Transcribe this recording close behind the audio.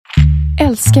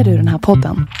Älskar du den här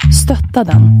podden?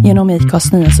 Stötta den genom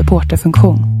IKAs nya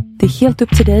supporterfunktion. Det är helt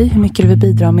upp till dig hur mycket du vill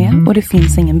bidra med och det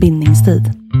finns ingen bindningstid.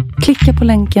 Klicka på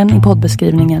länken i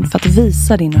poddbeskrivningen för att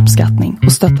visa din uppskattning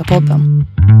och stötta podden.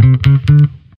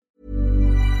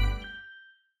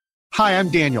 Hi, I'm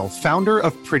Daniel, founder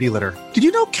of Pretty Litter. Did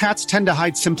you know cats tend to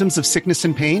hide symptoms of sickness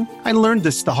and pain? I learned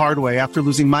this the hard way after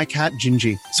losing my cat,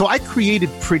 Gingy. So I created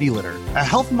Pretty Litter, a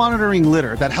health monitoring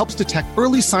litter that helps detect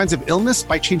early signs of illness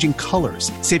by changing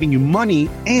colors, saving you money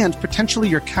and potentially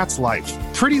your cat's life.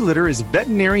 Pretty Litter is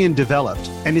veterinarian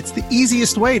developed, and it's the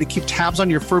easiest way to keep tabs on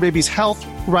your fur baby's health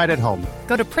right at home.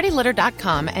 Go to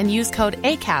prettylitter.com and use code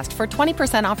ACAST for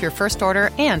 20% off your first order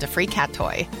and a free cat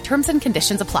toy. Terms and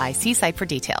conditions apply. See site for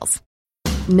details.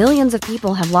 Millions of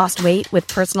people have lost weight with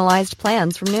personalized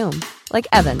plans from Noom. Like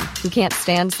Evan, who can't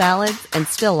stand salads and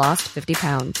still lost 50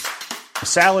 pounds.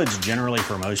 Salads generally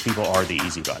for most people are the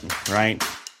easy button, right?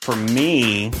 For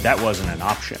me, that wasn't an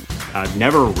option. I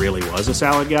never really was a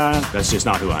salad guy. That's just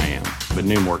not who I am. But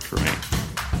Noom worked for me.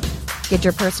 Get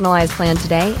your personalized plan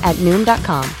today at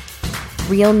Noom.com.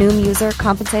 Real Noom user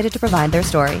compensated to provide their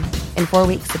story. In 4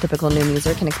 weeks, the typical Noom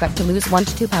user can expect to lose 1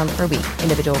 to 2 pounds per week.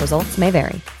 Individual results may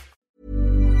vary.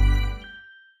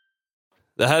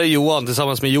 Det här är Johan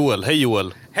tillsammans med Joel. Hej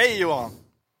Joel. Hej Johan.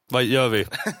 Vad gör vi?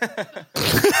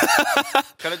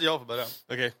 Kan inte jag få börja?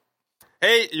 Okej.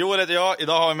 Hej, Joel heter jag.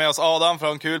 Idag har vi med oss Adam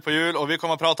från Kul på jul och vi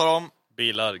kommer att prata om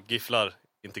Bilar, gifflar,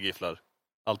 inte gifflar.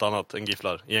 Allt annat än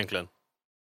gifflar, egentligen.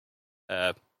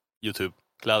 YouTube,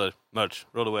 kläder, merch,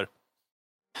 rollaware.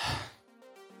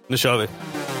 Nu kör vi.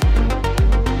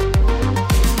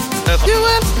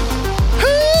 Joel!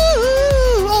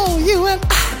 Oh, Joel!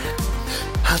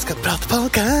 Han ska prata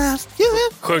podcast.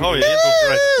 Sjung. Har vi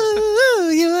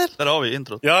intro? Joel. Där har vi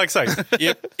intro. Ja, exakt.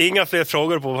 Inga fler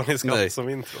frågor på vad ni ska ha som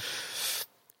intro.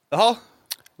 Jaha,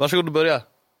 varsågod och börja.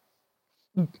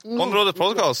 Området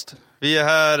podcast. Vi är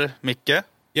här Micke,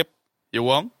 Japp.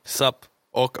 Johan Sup.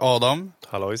 och Adam,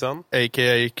 Hallojsan.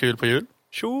 a.k.a. Kul på jul.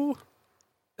 Tjo.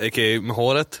 A.k.a. med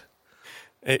håret.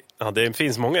 Ja, det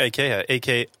finns många a.k. här.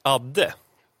 A.k.a. Adde.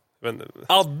 Men,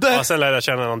 Adde? ja, sen lärde jag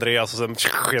känna Andreas och sen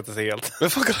sket det sig helt. Men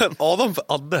fan kallar Adam för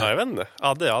Adde? Ja, jag vet inte.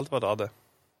 Adde, jag har alltid varit Adde.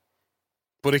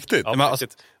 På riktigt? Ja, men på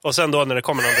riktigt. Och sen då när det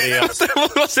kommer Andreas.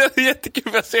 Det är jättekul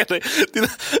för jag ser dig.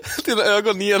 Dina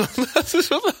ögon genom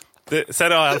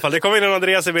Sen i alla fall, det kom in en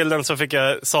Andreas i bilden så fick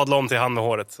jag sadla om till han med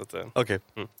håret. Så att, Okej.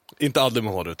 Inte Adde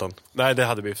med hår utan. nej, det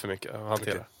hade blivit för mycket att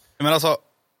hantera. Okej. Men alltså,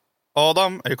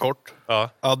 Adam är ju kort. Ja.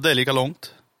 Adde är lika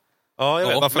långt. Ja, jag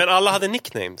vet. Varför? Men alla hade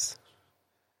nicknames.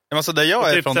 Men alltså där jag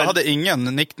är typ ifrån, så då här- hade ingen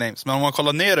nicknames. Men om man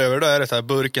kollar ner över då är det så här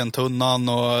burken, tunnan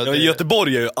och... Ja, i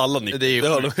Göteborg är ju alla nick. Det är ju det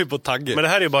har de ju på taggen. Men det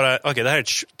här är ju bara, okej, det här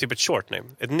är typ ett short name.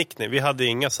 Ett nickname. Vi hade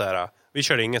inga så här, vi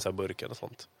körde inga så här burkar och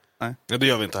sånt. Ja, det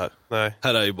gör vi inte här. Nej.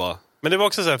 Här är ju bara... Men det var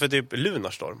också så här för typ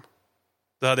Lunarstorm.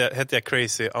 Då hette jag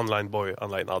Crazy Online Boy,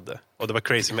 Online Adde. Och det var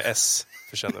Crazy med S,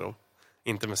 för känner de.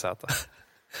 Inte med Z.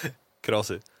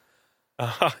 Krasig.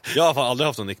 Jag har fan aldrig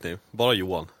haft någon nickname. Bara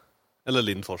Johan. Eller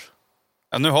Lindfors.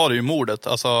 Ja, nu har du ju mordet.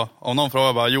 Alltså, om någon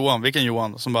frågar bara Johan, vilken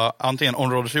Johan? Som bara antingen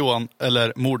områdes-Johan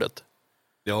eller mordet.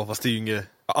 Ja, fast det är ju inget...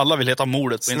 Alla vill heta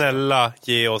mordet. Snälla,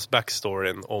 ge oss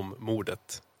backstoryn om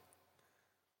mordet.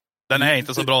 Den är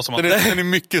inte så bra som att... Den är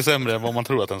mycket sämre än vad man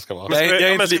tror att den ska vara.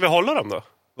 Men ska vi hålla dem då?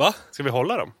 Va? Ska vi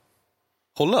hålla dem?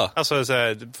 Hålla? Alltså, så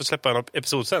här, du får släppa en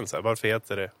episod sen. Så här, varför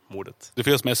heter det mordet? Det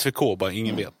finns med SVK, bara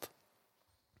ingen vet.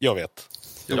 Jag vet.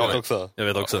 Jag vet också. Jag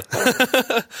vet också.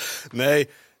 Nej,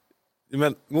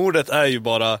 men mordet är ju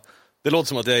bara... Det låter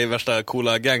som att jag är värsta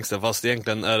coola gangster, fast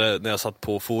egentligen är det när jag satt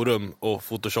på forum och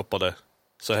photoshoppade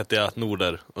så hette jag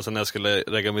Norder. Och sen när jag skulle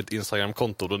lägga mitt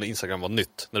Instagram-konto, då när Instagram var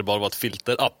nytt, när det bara var ett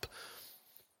filter-app,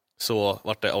 så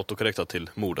vart det autokorrektat till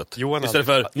mordet. Johan istället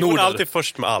för Johan är Norder. alltid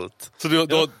först med allt. Så du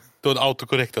har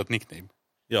autokorrektat nickname.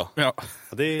 Ja. Ja.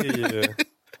 Det är ju...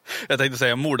 Jag tänkte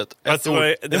säga mordet. Fast det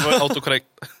var Autokorrekt.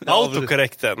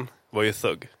 autokorrekten var ju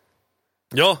thugg.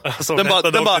 Ja, Alltså,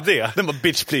 den bara det.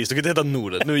 bitch please, du kan inte heta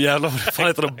Nordet. Nu jävlar, vad fan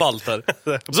heter det ballt här.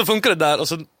 Och så funkar det där, och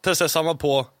så testar jag samma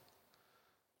på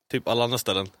typ alla andra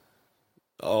ställen.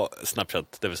 Ja,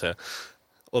 Snapchat, det vill säga.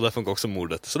 Och där funkar också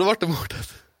mordet. Så då vart det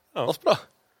mordet. Ja. Ja, bra.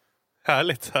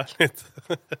 Härligt.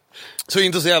 Så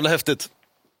inte så jävla häftigt.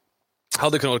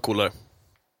 Hade kunnat vara coolare.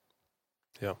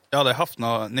 Ja. Jag hade haft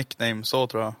några nickname så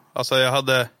tror jag. Alltså jag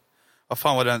hade... Vad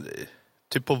fan var det?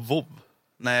 Typ på WoW.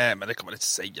 Nej, men det kan man inte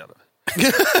säga.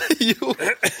 Jo.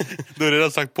 Du har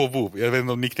redan sagt på WoW. Jag vet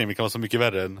inte om nickname kan vara så mycket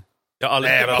värre än... Nej,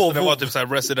 men alltså, det var typ så här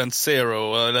Resident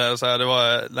Zero. Eller så här,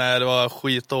 det var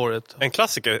skitåret. En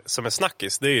klassiker som är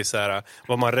snackis, det är ju så här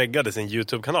vad man reggade sin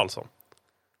YouTube-kanal som.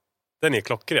 Den är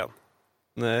klockren.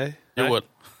 Nej. Joel.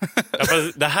 Ja,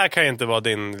 fast det här kan ju inte vara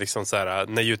din, liksom så här,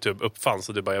 när YouTube uppfanns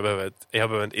och du bara, jag behöver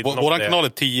ett Våran kanal är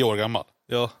 10 år gammal.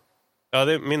 Ja. Ja,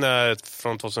 min är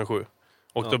från 2007.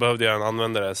 Och då behövde jag en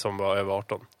användare som var över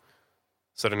 18.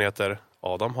 Så den heter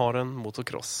Adam har en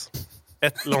motocross.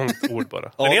 Ett långt ord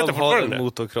bara. Den heter fortfarande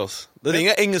motocross. Det är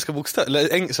inga engelska bokstäver,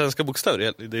 eller svenska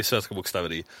bokstäver. Det är svenska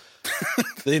bokstäver i.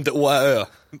 Det är inte Å-Ö.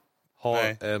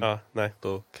 Nej. Nej.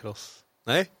 Motocross.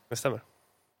 Nej, det stämmer.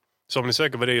 Så om ni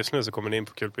söker på det just nu så kommer ni in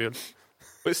på Kul på jul.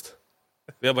 Visst.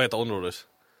 Vi har bara hetat Onroaders.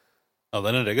 Ja,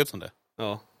 den är reggad som det.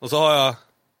 Ja. Och så har jag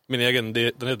min egen, den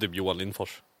heter typ Johan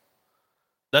Lindfors.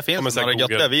 Där finns några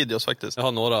göttiga videos faktiskt. Jag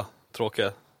har några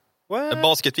tråkiga.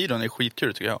 Basketvideon är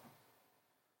skitkul tycker jag.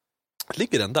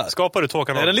 Ligger den där? Skapar du 2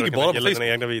 kanaler? Nej, den ligger bara på Facebook. Dina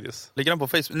egna videos. Ligger den på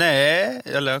Facebook? Nej,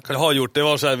 eller jag har gjort. Det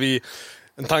var så här,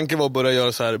 en tanke var att börja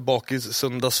göra så här bakis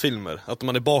söndagsfilmer. Att om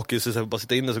man är bakis så bara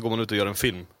sitta inne så går man ut och gör en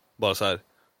film. Bara så här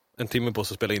en timme på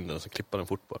sig att spela in den och så klippa den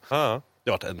fort på. Det har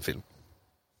varit en film.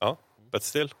 Ja, but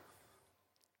still.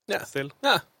 Ja. Still.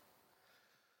 Ja.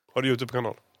 Har du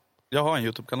YouTube-kanal? Jag har en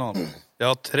YouTube-kanal. Jag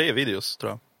har 3 videos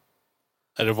tror jag.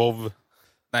 Är det WoW?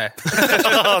 Nej.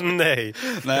 Nej.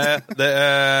 Nej, det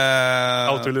är...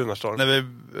 Autolunarstorm. När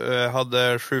vi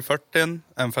hade 740,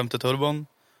 M50 turbon.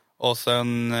 Och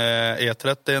sen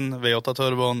E30, V8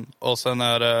 turbon. Och sen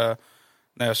är det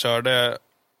när jag körde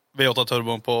V8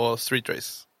 turbon på Street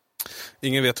Race.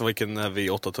 Ingen vet vilken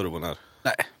V8 turbon är.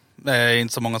 Nej, det är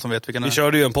inte så många som vet vilken det är. Vi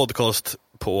körde ju en podcast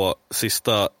på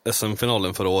sista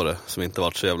SM-finalen förra året som inte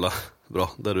varit så jävla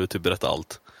bra. Där du typ berättade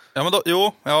allt. Ja men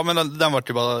då, men den var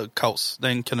ju bara kaos.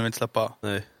 Den kunde vi inte släppa.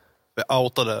 Nej. Vi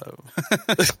outade.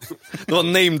 Det var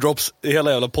name drops i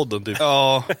hela jävla podden typ.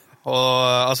 Ja, och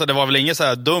alltså det var väl inget så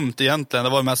här dumt egentligen.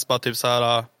 Det var mest bara typ så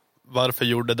här, varför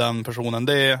gjorde den personen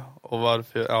det? Och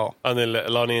varför, ja.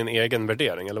 La ni en egen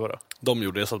värdering eller vadå? De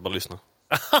gjorde det, så att bara lyssna.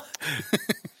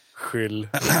 Skyll.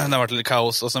 Det var lite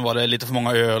kaos och sen var det lite för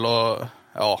många öl och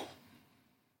ja.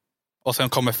 Och sen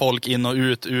kommer folk in och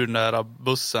ut ur den där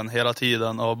bussen hela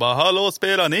tiden och bara, hallå,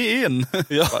 spelar ni in?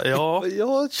 Ja,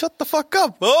 shut the fuck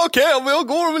up. Okej, om jag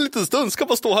går om en liten stund ska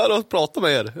bara stå här och prata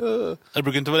med er. Det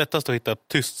brukar inte vara lättast att hitta ett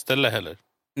tyst ställe heller.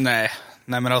 Nej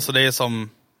men alltså det är som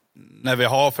när vi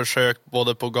har försökt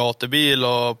både på gatubil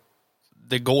och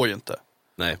det går ju inte.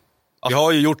 Nej, vi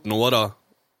har ju gjort några.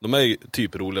 De är ju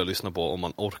typ roliga att lyssna på om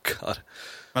man orkar.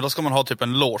 Men då ska man ha typ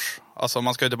en loge. Alltså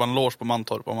man ska ju typ ha en loge på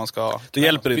Mantorp om man ska... Det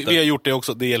hjälper inte. Vi har gjort det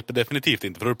också, det hjälper definitivt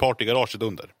inte. För då är det partygaraget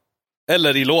under.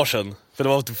 Eller i logen. För det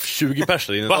var typ 20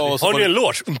 personer inne. Har ni en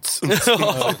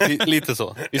loge? Lite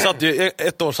så. Vi satt ju,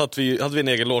 ett år hade vi en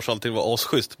egen loge, allting var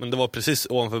asschysst. Men det var precis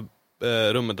ovanför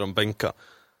rummet där de bänkade.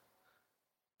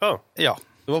 Ja.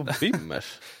 Det var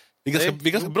bimmers. Vi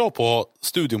är ganska bra på att ha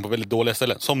studion på väldigt dåliga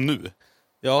ställen, som nu.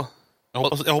 Ja.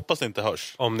 Jag hoppas det inte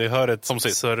hörs. Om ni hör ett som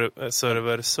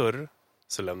server-surr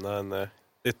så lämna en... Det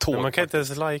är tåg. Men man kan inte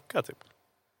ens lajka typ.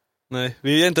 Nej,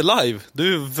 vi är inte live.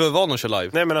 Du är för van att köra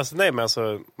live. Nej men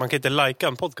alltså man kan inte lajka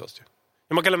en podcast ju.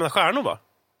 Ja, man kan lämna stjärnor va?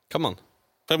 Kan man?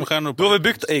 5 stjärnor på. Du har väl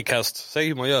byggt Acast? Säg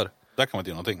hur man gör. Där kan man inte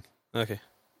göra någonting. Okej.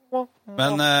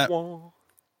 Men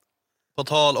på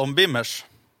tal om Bimmers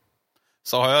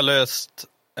så har jag löst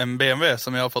en BMW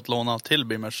som jag har fått låna till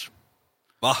Bimmers.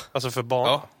 Va? Alltså för barn?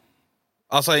 Ja.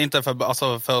 Alltså inte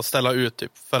för att ställa ut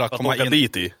typ. För att komma åka in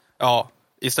dit i? Ja,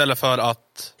 istället för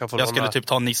att jag skulle typ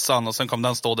ta Nissan och sen kom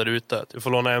den stå där ute. Typ. Du får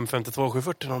låna M52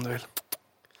 740 om du vill.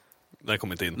 Den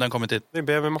kommer inte in. Den kommer inte in. Det är en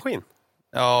BMW-maskin.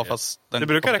 Ja, fast... Det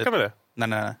brukar räcka med det. Nej.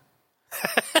 Nej.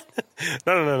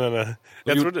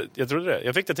 Jag trodde det.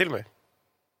 Jag fick det till mig.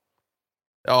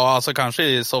 Ja, alltså kanske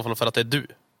i så fall för att det är du.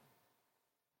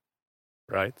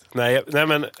 Right. Nej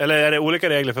men, eller är det olika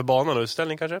regler för banan och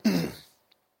utställning kanske?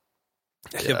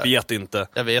 Jag vet inte.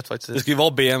 Jag vet faktiskt inte. Det ska ju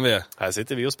vara BMW. Här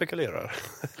sitter vi och spekulerar.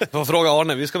 Får fråga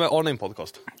Arne. Vi ska med Arne i en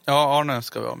podcast. Ja, Arne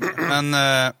ska vi ha med. Men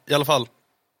i alla fall.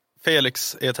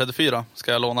 Felix E34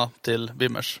 ska jag låna till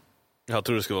Bimmers. Jag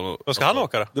tror det ska vara något. Vad ska han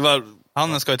åka då?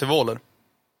 Han ska ju till Våler.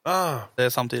 Det är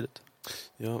samtidigt.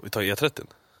 Ja, vi tar E30.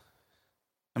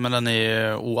 Men den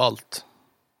är oallt.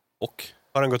 Och?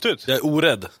 Har den gått ut? Jag är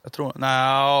orädd. Jag tror,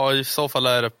 nej, i så fall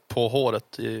är det på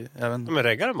håret. Men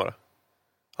reggar den bara?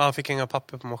 Han fick inga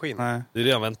papper på maskinen. Nej. Det är det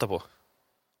jag väntar på.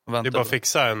 Det är bara att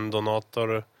fixa en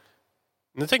donator.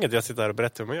 Nu tänker jag att jag sitter här och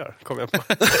berättar vad man gör. Kommer jag på.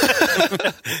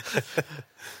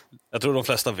 Jag tror de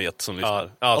flesta vet som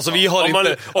lyssnar. Ja, alltså vi har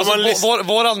inte...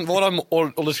 Våran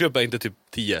åldersgrupp är inte typ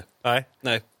 10. Nej.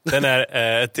 Den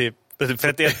är typ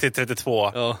 31 till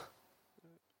 32. Ja.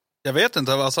 Jag vet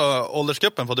inte, alltså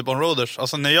åldersgruppen på typ Onroaders.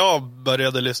 Alltså när jag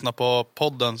började lyssna på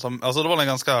podden, alltså då var den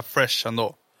ganska fresh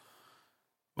ändå.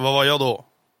 Vad var jag då?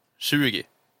 20?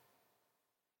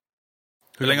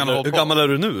 Hur länge har han hållit Hur på? gammal är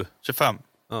du nu? 25.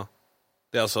 Ja.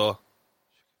 Det är alltså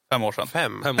 5 år sedan.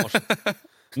 5 år sedan.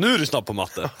 Nu är du snabb på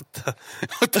matte.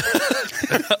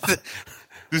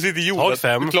 Du sitter i Tag jorden,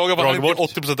 5, du klagar på att han drag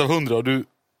inte är 80% av 100 och du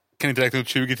kan inte räkna ut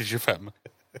 20 till 25.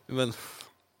 Men...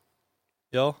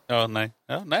 Ja. Ja, nej.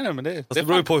 Ja, nej, men det Fast det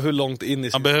beror ju på hur långt in i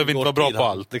Han behöver inte vara bra tid på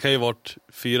han- allt. Det kan ju varit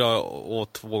 4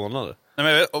 och 2 månader. Nej,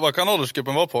 men jag vet, och vad kan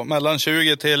åldersgruppen vara på? Mellan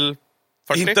 20 till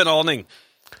 40? Inte en aning.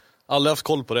 Aldrig haft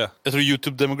koll på det. Jag tror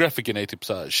YouTube-demografiken är typ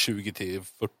så här 20 till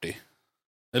 40.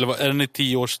 Eller vad, är den i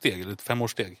 10-årssteg eller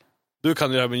 5-årssteg? Du kan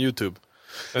ju det här med YouTube.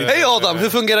 Hej Adam, hur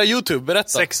fungerar YouTube? Berätta.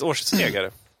 6 års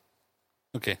stegare.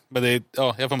 Okej, men det är,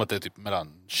 ja, jag får med att det är typ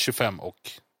mellan 25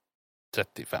 och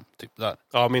 35, typ där.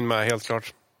 Ja, min med, helt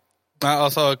klart. Nej,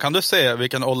 alltså, kan du se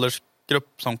vilken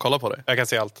åldersgrupp som kollar på dig? Jag kan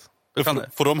se allt. Du kan det?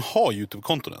 Får de ha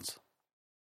YouTube-konton ens?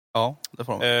 Ja, det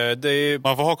får de. Det är...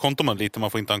 Man får ha konto om man är liten,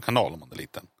 man får inte ha en kanal om man är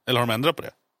liten. Eller har de ändrat på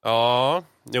det? Ja,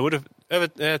 jo,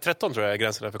 över 13 tror jag är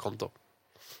gränsen för konto.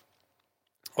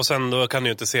 Och sen då kan du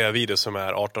ju inte se videos som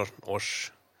är 18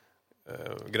 års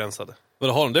gränsade. Men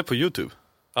har de det på YouTube?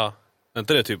 Ja. Är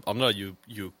inte det typ andra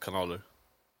kanaler?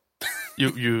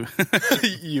 You.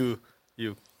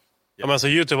 Ja, men alltså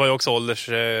YouTube har ju också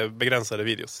åldersbegränsade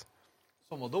videos.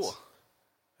 Som vad då?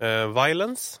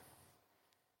 Violence.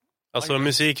 Alltså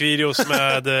musikvideos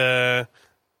med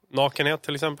nakenhet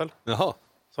till exempel. Jaha.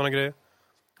 Sådana grejer.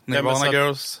 Nirvana så att-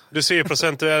 Girls. Du ser ju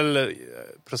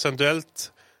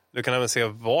procentuellt. Du kan även se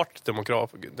vart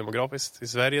demografiskt i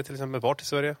Sverige till exempel. Vart i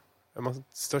Sverige är man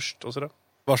störst och sådär.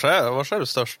 Vars är du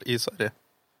störst i Sverige?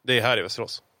 Det är här i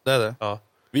Västerås. Det är det. Ja.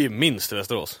 Vi är minst i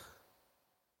Västerås.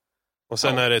 Och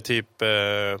sen är det typ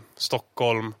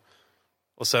Stockholm.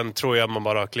 Och sen tror jag man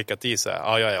bara har klickat i sig.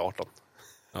 Ja, jag är 18.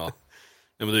 Ja.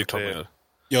 Ja, men det är ju klart man gör.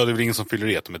 Ja, det är väl ingen som fyller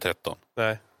i att de är 13.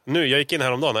 Nej. Nu, jag gick in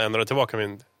häromdagen och ändrade tillbaka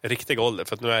min riktiga ålder.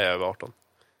 För att nu är jag över 18.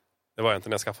 Det var jag inte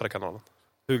när jag skaffade kanalen.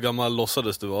 Hur gammal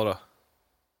låtsades du vara?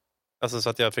 Alltså så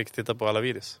att jag fick titta på alla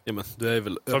videos. Ja, men du är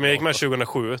väl... För om jag gick med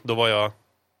 2007, då var jag...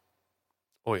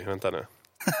 Oj, vänta nu.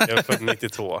 Jag är född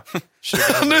 92.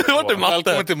 Nu vart det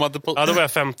matte! Ja, då var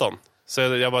jag 15. Så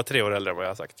jag var 3 år äldre än vad jag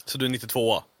har sagt. Så du är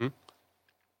 92?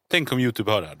 Tänk om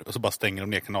YouTube hör det här och så bara stänger de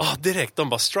ner kanalen. Ja, direkt. De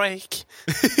bara strike.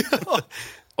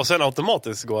 Och sen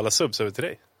automatiskt går alla subs över till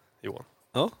dig, Johan.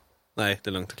 Ja. Nej, det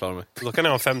är lugnt, jag klarar mig. Då kan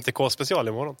jag ha en 50k special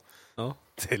imorgon. Ja.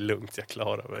 Det är lugnt, jag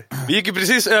klarar mig. Vi gick ju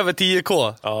precis över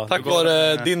 10k. Ja, tack det går-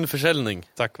 vare din försäljning.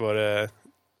 Tack vare...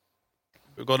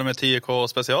 Hur går det med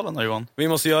 10K-specialen då, Johan? Vi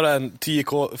måste göra en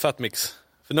 10k fatmix.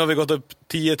 För nu har vi gått upp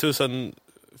 10 000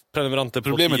 prenumeranter på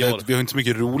Problemet 10 är år. att vi har inte så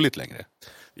mycket roligt längre.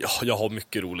 Ja, jag har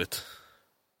mycket roligt.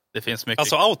 Det finns mycket.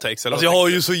 Alltså outtakes, eller?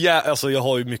 Alltså jag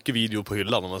har ju mycket video på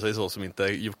hyllan, om man säger så, som inte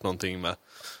gjort någonting med.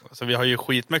 Alltså, vi har ju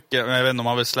skitmycket, men jag vet inte om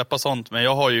man vill släppa sånt, men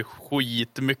jag har ju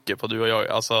skitmycket på du och jag.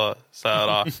 Alltså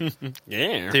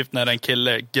såhär, typ när en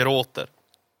kille gråter.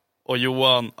 Och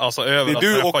Johan, alltså över Det är att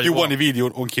du träffa och Johan i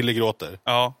videon och en kille gråter.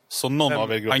 Ja. Så någon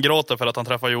av er gråter. Han gråter för att han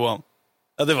träffar Johan.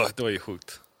 Ja, det var ju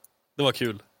sjukt. Det var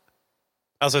kul.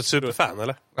 Alltså ett superfan,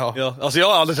 eller? Ja, alltså jag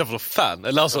har aldrig träffat någon fan.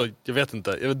 Eller alltså, jag vet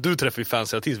inte. Du träffar ju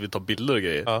fans hela tiden som vill ta bilder och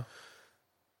grejer. Ja.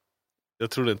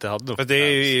 Jag trodde inte jag hade någon För det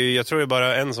är, jag tror det är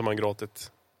bara en som har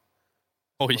gråtit.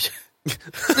 Oj.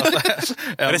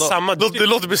 Är det samma... Du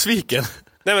låter besviken.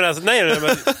 Nej, men alltså, nej,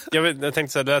 men jag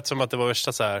tänkte så här, det lät som att det var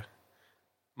värsta så här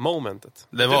momentet.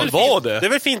 Det var, Det är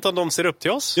väl fint om de ser upp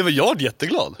till oss? Ja, men jag var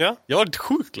jätteglad. Ja. Jag var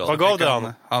sjukt glad. Vad gav det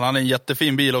han? Han hade en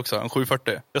jättefin bil också, en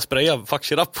 740. Jag sprayade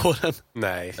fuck på den.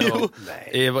 Nej. Jo. Nej.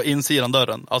 Det var insidan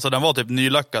dörren. Alltså den var typ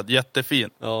nylackad, jättefin.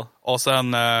 Ja. Och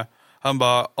sen han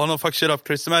bara, har någon fuck shit up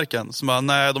klistermärken? Så bara,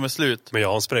 nej de är slut. Men jag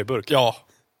har en sprayburk. Ja,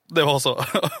 det var så.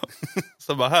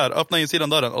 Så bara, här, öppna insidan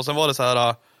dörren. Och sen var det så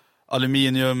här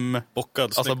aluminium,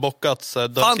 Bockad. alltså bockat Fan,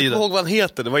 kom dörrtider. ihåg vad han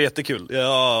heter. Det var jättekul.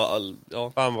 Ja,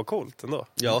 Fan vad coolt ändå.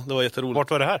 ja, det var jätteroligt.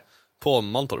 Vart var det här? På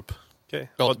Mantorp. Okay.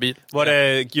 Gatbil. Var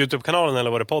det YouTube-kanalen eller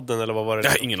var det podden eller vad var det?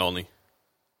 Jag har ingen aning.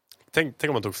 Tänk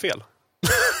om man tog fel.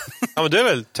 Ja, men du är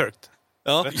väl turkt?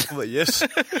 Ja, yes.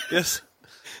 Yes.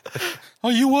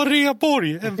 Ja, Johan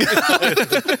Reborg.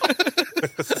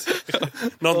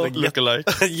 Någonting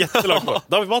Lookalike. jättelångt på.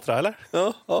 David Batra, eller?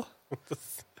 Ja.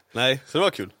 Nej, så det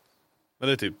var kul. Men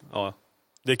det är typ, ja.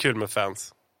 Det är kul med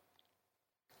fans.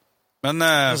 Men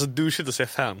Alltså douchigt att säga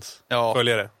fans. ja,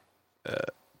 Följare.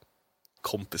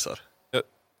 Kompisar.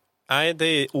 Nej, det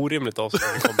är orimligt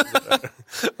avstånd.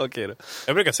 Okej då.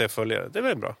 Jag brukar säga följare. Det är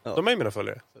väl bra. Ja. De är mina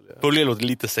följare. Följare låter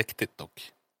lite sektigt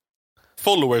dock.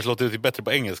 Followers låter typ bättre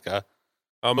på engelska.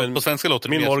 Ja, men På svenska låter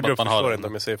det min mer som målgrupp att man har förstår en. inte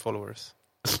om jag säger followers.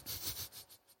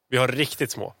 Vi har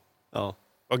riktigt små. Ja.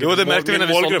 Och Jo, det märkte vi när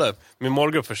vi sålde. Min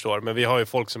målgrupp förstår, men vi har ju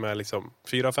folk som är liksom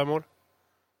 4-5 år.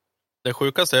 Det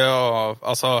sjukaste är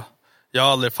jag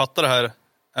har aldrig fattat det här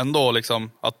ändå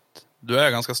liksom, att du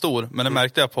är ganska stor. Men det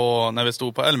märkte jag på när vi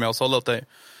stod på Elmia och sålde åt dig.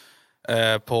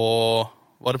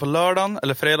 Var det på lördagen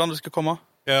eller fredagen du skulle komma?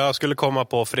 Jag skulle komma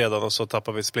på fredagen och så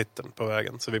tappade vi splitten på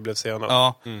vägen. Så vi blev senare.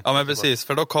 Ja, ja men precis.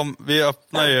 För då vi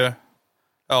öppnar ju,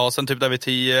 och sen typ där vid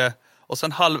 10. Och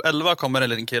sen 10:30 kommer en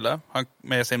liten kille han,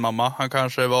 med sin mamma. Han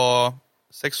kanske var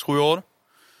 6-7 år.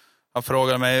 Han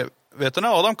frågade mig, vet du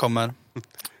när Adam kommer?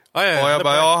 Ja, och jag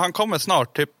bara, han kommer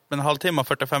snart. Typ en halvtimme,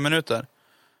 45 minuter.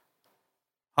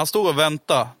 Han stod och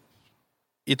väntade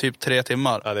i typ 3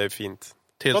 timmar. Ja, det är fint.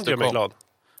 Tills du kom. Glad.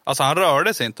 Alltså han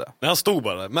rörde sig inte. Men han stod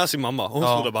bara med sin mamma. Hon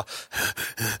stod där bara...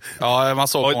 Ja, man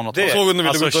såg honom. Man såg hon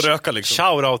ville gå ut och röka liksom.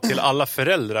 Shoutout till alla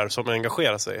föräldrar som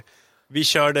engagerar sig. Vi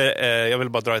körde, jag vill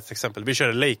bara dra ett exempel. Vi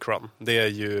körde Lake Run. Det är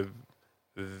ju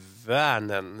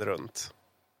Värnen runt.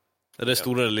 Är det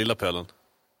stora eller lilla pölen?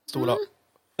 Stora.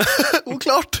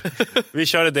 Oklart. Vi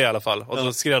körde det i alla fall. Och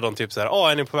då skrev de typ så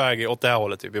här, är ni på väg åt det här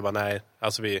hållet? Typ. Vi bara, nej.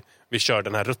 Alltså vi kör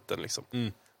den här rutten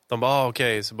liksom. De bara,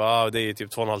 okej. Så bara, det är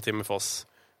typ 2,5 timmar för oss.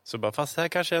 Så bara, fast det här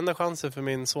kanske är enda chansen för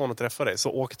min son att träffa dig.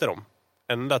 Så åkte de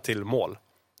ända till mål.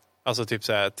 Alltså typ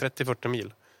så här 30-40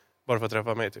 mil. Bara för att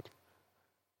träffa mig typ.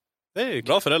 Det är ju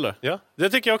bra föräldrar. Ja, det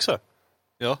tycker jag också.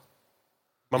 Ja.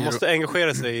 Man måste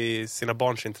engagera sig i sina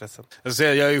barns intressen.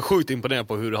 Jag är ju sjukt imponerad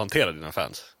på hur du hanterar dina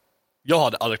fans. Jag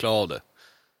hade aldrig klarat av det.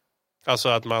 Alltså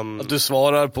att du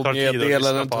svarar på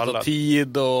meddelanden, tar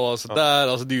tid och sådär.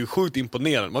 Alltså det är ju sjukt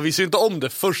imponerande. Man visste ju inte om det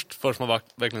först man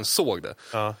verkligen såg det.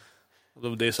 Ja.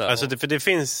 Det är så här, alltså för det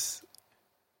finns...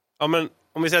 Ja, men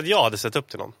om vi säger att jag hade sett upp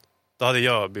till någon, då hade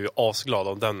jag blivit asglad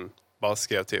om den bara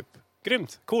skrev typ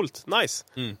grymt, coolt, nice.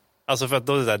 Alltså för att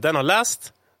då är det där, den har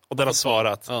läst och den har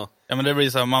svarat. Ja, men det blir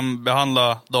så här, man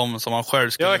behandlar dem som man själv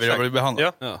skulle vilja bli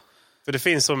behandlad. Ja. För det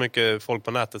finns så mycket folk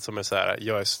på nätet som är så här,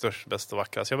 jag är störst, bäst och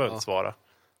vackrast, jag behöver inte svara.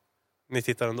 Ni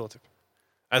tittar ändå typ.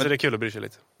 Alltså det är kul att bry sig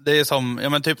lite. Det är som,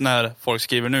 men typ när folk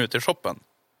skriver nu till shoppen.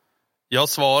 Jag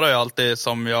svarar ju alltid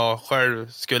som jag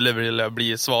själv skulle vilja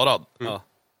bli svarad. Ja.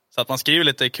 Så att man skriver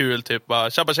lite kul, typ bara,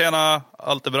 tjabba tjena,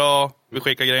 allt är bra, vi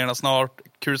skickar grejerna snart,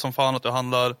 kul som fan att du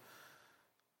handlar.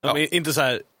 Ja. Men inte så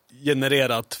här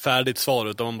genererat färdigt svar,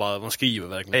 utan man skriver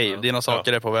verkligen. Hej, dina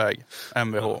saker är på väg,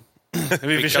 MVH.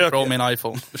 Vi försöker från min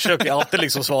iPhone. Försöker alltid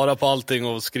liksom svara på allting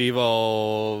och skriva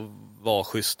och vara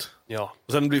schysst. Ja.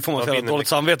 Och sen får man ett dåligt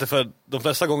samvete, för de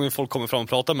flesta gånger folk kommer fram och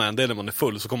pratar med en, det är när man är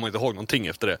full, så kommer man inte ihåg någonting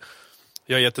efter det.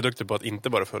 Jag är jätteduktig på att inte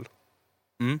vara full.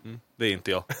 Det är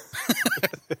inte jag.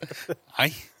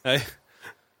 Nej.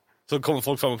 Så kommer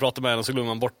folk fram och pratar med en och så glömmer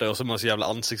man bort det, och så är man så jävla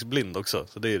ansiktsblind också.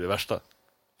 Så det är det värsta.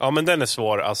 Ja, men den är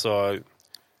svår. Alltså,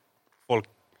 folk,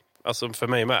 alltså för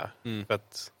mig med. För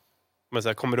att, men så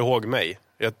här, kommer du ihåg mig?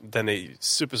 Den är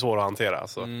supersvår att hantera.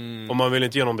 Alltså. Om man vill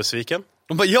inte göra någon besviken.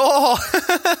 De bara, ja!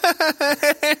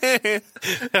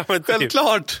 Ja, men typ,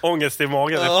 självklart! Ångest i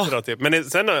magen efteråt. Typ. Men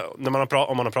sen när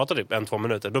om man har pratat typ 1-2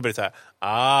 minuter, då blir det så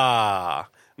här,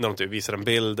 när de typ visar en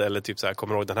bild eller typ så här,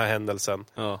 kommer ihåg den här händelsen.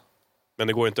 Ja. Men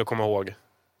det går inte att komma ihåg.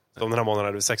 Den här månaden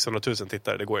är det 600 000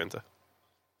 tittare, det går ju inte.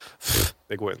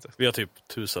 Det går inte. Vi har typ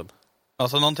 1000.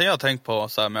 Alltså någonting jag har tänkt på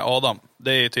så här med Adam,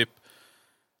 det är typ,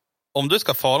 om du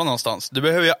ska fara någonstans, du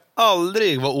behöver ju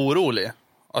aldrig vara orolig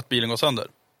att bilen går sönder.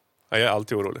 Ja, jag är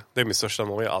alltid orolig. Det är min största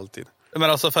mål, jag alltid.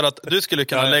 Men alltså för att du skulle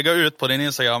kunna lägga ut på din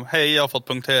Instagram, hej, jag har fått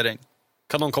punktering.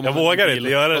 Kan någon komma? Jag vågar inte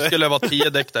göra det. Då skulle det vara 10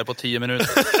 däck där på 10 minuter.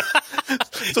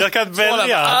 Jag kan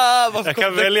välja. Jag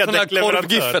kan välja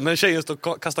däckleverantör. När tjejen står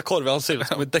och kastar korv i ansiktet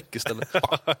som ett däck istället.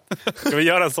 Ska vi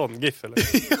göra en sån gif eller?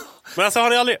 Men alltså har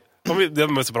ni aldrig... Vi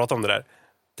måste prata om det där.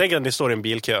 Tänk att ni står i en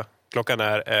bilkö. Klockan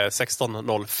är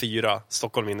 16.04,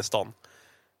 Stockholm innerstan.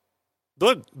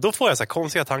 Då får jag så här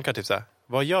konstiga tankar, typ så här,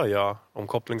 vad gör jag om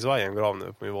kopplingsvajern går av nu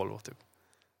på min Volvo typ?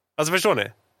 Alltså förstår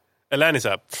ni? Eller är ni så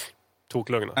här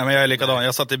toklugna? Nej, men jag är likadan.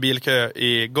 Jag satt i bilkö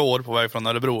igår på väg från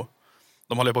Örebro.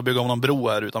 De håller på att bygga om någon bro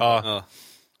här utanför. Ja.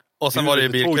 Och sen var det i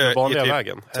bilkö i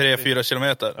typ 3-4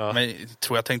 kilometer. Ja. Men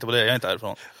tror jag tänkte på det, jag är inte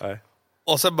härifrån. Nej.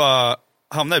 Och sen bara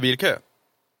hamnade jag i bilkö.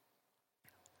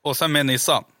 Och sen med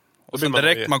Nissan. Och sen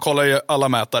direkt, man kollar ju alla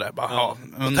mätare. Bara,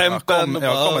 tempen.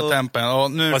 Kommer tempen.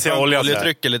 Och nu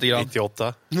oljetrycker lite grann.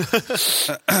 98.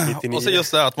 99. Och så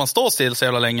just det att man står still så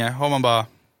jävla länge. Och man bara,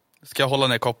 ska jag hålla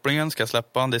ner kopplingen? Ska jag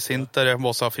släppa? Det är sinter, jag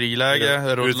måste ha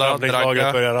friläge. Rulla,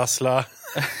 dragga. Börja rassla.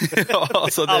 Ja,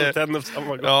 alltså allt händer på samma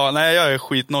gång. Ja, nej, jag är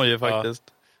skitnojig faktiskt.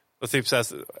 Och typ så här,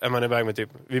 är man iväg med typ,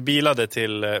 vi bilade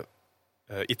till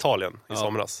Italien i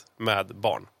somras med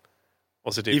barn.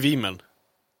 Och så typ, i Vimen.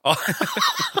 Ja.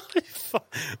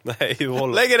 Nej,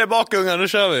 lägger det bak, ungar, nu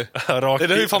kör vi.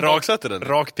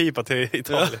 Rakpipa till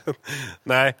Italien.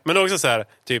 Nej, men också så här,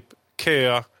 typ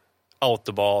kö,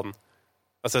 autobahn.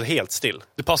 Alltså helt still.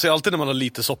 Det passar ju alltid när man har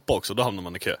lite soppa också, då hamnar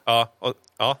man i kö.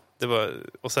 Ja, det var...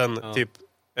 Och sen typ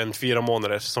en 4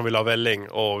 månader som vill ha välling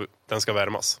och den ska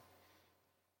värmas.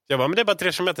 Jag bara, men det är bara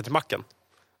 3 kilometer till macken.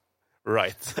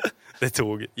 Right. Det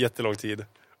tog jättelång tid.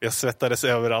 Jag svettades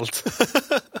överallt.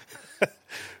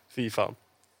 Fy fan.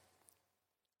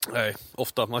 Nej,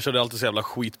 ofta. Man körde alltid så jävla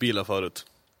skitbilar förut.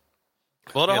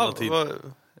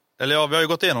 Eller ja, vi har ju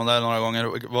gått igenom det här några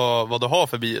gånger. Vad du har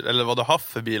för bil, eller vad du har haft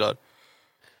för bilar.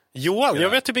 Johan, jag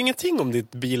vet typ ingenting om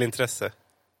ditt bilintresse.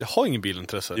 Jag har ingen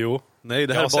bilintresse. Jo. Nej,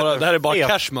 det här är bara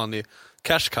cash money.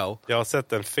 Cash cow. Jag har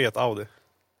sett en fet Audi.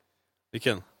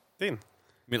 Vilken? Din.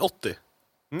 Min 80?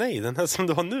 Nej, den här som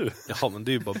du har nu. Jaha, men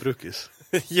det är ju bara brukis.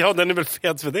 Ja, den är väl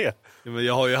fet för det. Ja, men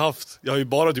jag har ju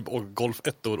bara typ Golf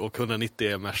 1-or och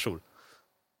 190 MR-or.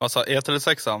 Alltså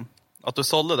E36an, att du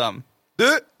sålde den.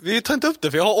 Du, vi tar inte upp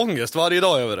det för jag har ångest varje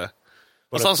dag över det.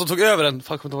 Och han som tog över den,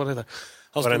 fan kommer inte ihåg vad det heter.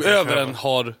 Han som tog över den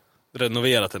har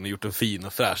renoverat den och gjort den fin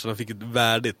och fräsch. Så den fick ett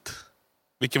värdigt.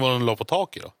 Vilken var den la på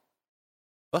taket då?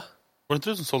 Va? Var det inte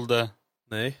du som sålde?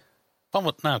 Nej. Fan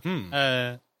vad...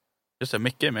 Nej. Just det,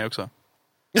 Micke är med också.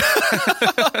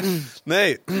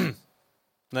 Nej.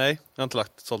 Nej, jag har inte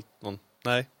sålt någon.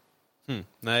 Nej.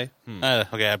 Nej. Nej,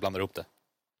 okej, jag blandar upp det.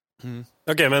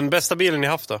 Okej, men bästa bilen ni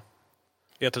haft då?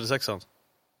 E36an.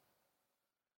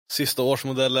 Sista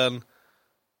årsmodellen.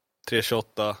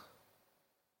 328.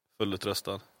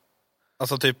 Fullutrustad.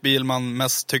 Alltså typ bil man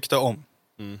mest tyckte om.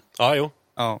 Ja, jo.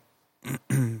 Ja.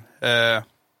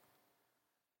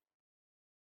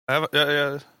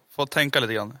 Jag får tänka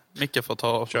lite grann. Micke får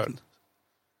ta och kör.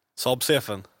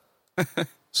 Saab-Cefen.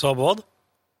 Saab vad?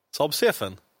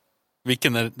 Saab-Cefen.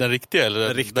 Vilken är den riktiga eller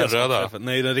Den riktiga den röda? Saab-Cefen.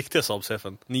 Nej, den riktiga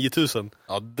Saab-Cefen. 9000.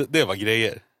 Ja, det var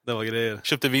grejer. Det var grejer.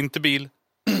 Köpte vinterbil.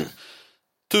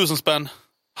 1000 spänn.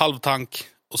 Halvtank.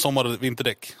 Och sommar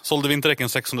vinterdäck. Sålde vinterdäcken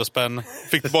 600 spänn.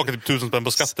 Fick tillbaka typ 1000 spänn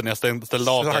på skatten när jag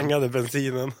ställde av den. Slangade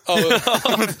bensinen. Ja,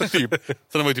 typ. Sen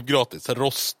den var ju typ gratis. Så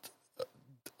rost.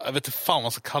 Jag vet inte fan vad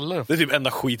man ska kalla det. Det är typ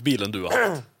enda skitbilen du har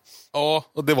haft. Ja,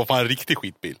 och det var fan en riktig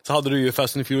skitbil. Så hade du ju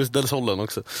Fast and Furious Del Solen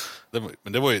också.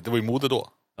 Men det var ju mode då.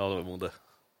 Ja, det var mode.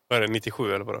 Vad är det,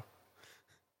 97 eller vadå?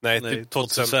 Nej, typ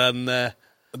 2000.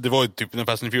 Det var ju typ när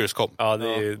Fast and Furious kom. Ja, det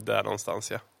är ju där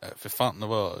någonstans, ja. För fan, det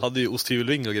var... Hade ju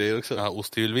osthyvelvinge och grejer också. Ja,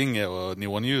 osthyvelvinge och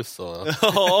neonljus och...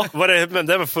 Ja. Men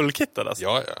det var fullkittad alltså?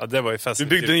 Ja. Det var ju fast. Vi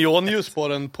byggde en neonljus på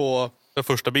den på... Den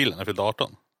första bilen, jag fyllde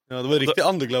 18. Ja, det var riktigt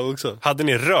underglow också. Hade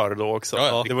ni rör då också?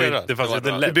 Ja, det var ju, det fanns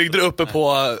inte lätt. Vi byggde det uppe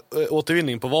på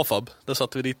återvinning på Vafab. Där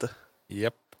satt vi lite.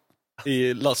 Japp.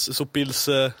 I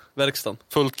sopbilsverkstan.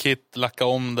 Fullt kit, lacka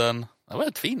om den. Det var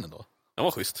rätt fin ändå. Den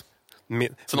var schysst.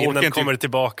 Minnen kommer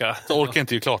tillbaka. Så orkar jag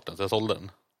inte ju klart den, så jag sålde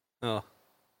den. Ja.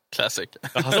 Classic.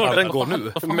 Alltså, den går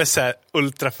nu. Med såhär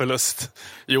ultraförlust.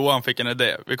 Johan fick en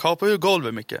idé. Vi kapar ju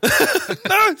golvet mycket.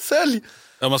 Nej, sälj!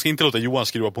 Ja, man ska inte låta Johan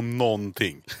skruva på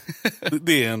någonting.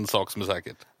 Det är en sak som är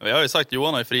säkert. Jag har ju sagt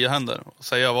Johan har ju fria händer. Och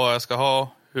säga vad jag ska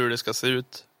ha, hur det ska se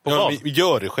ut. Vi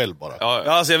gör det själv bara. Ja,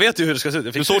 alltså jag vet ju hur det ska se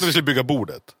ut. Du såg att vi skulle bygga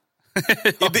bordet.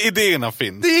 Idéerna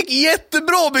finns. Det gick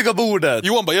jättebra att bygga bordet!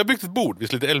 Johan bara, jag har byggt ett bord. Vi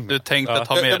lite älm. Du tänkte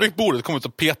ta Jag med har byggt bordet, kom ut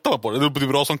och petade på det. Det blev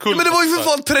bra som kull. Men det var ju för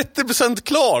fan 30%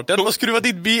 klart! Jag hade bara skruvat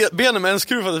dit benen med en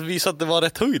skruv för att visa att det var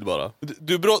rätt höjd bara.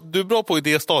 Du är bra på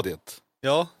idéstadiet.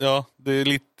 Ja. Ja, det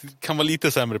är kan vara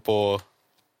lite sämre på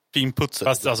finputset.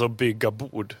 Fast alltså bygga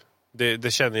bord.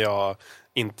 Det känner jag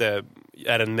inte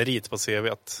är en merit på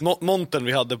CV:t. Monten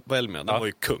vi hade på Elmia, den var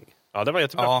ju kung. Ja, det var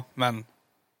jättebra. Ja, men...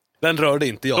 Den rörde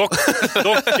inte jag.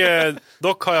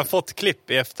 Dock har jag fått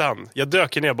klipp i efterhand. Jag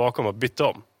dök ner bakom och bytte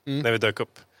om när vi dök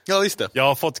upp. Ja, visst det. Jag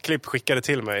har fått klipp skickade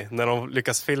till mig när de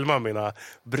lyckas filma mina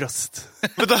bröst.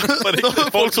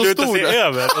 Folk slutade se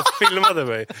över och filmade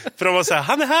mig. För de var så här,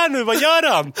 han är här nu, vad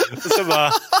gör han? Och så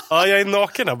bara, ja, jag är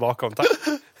naken här bakom, tack.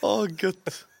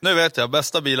 Gött. Nu vet jag,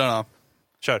 bästa bilarna.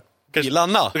 Kör.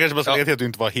 Bilarna? Du kanske bara ska till att du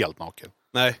inte var helt naken.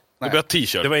 Nej, det blev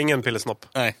t-shirt. Det var ingen pillesnopp.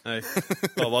 Nej.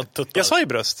 Ja, vad tuttar. Jag sa ju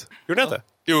bröst. Gjorde jag inte?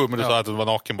 Jo, men du sa att du var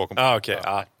naken bakom. Okej.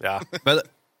 Ja. Men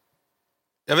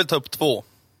jag vill ta upp 2.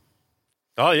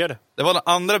 Ja, gör det. Det var den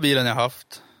andra bilen jag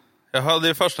haft. Jag hade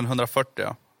ju först en 140.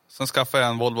 Ja. Sen skaffade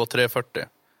jag en Volvo 340.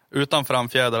 Utan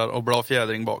framfjädrar och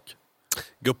bladfjädring bak.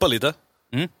 Guppa lite.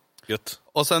 Gött.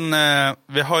 Och sen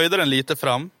vi höjde den lite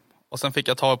fram. Och sen fick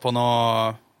jag ta på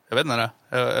något, jag vet inte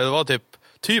det var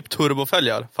typ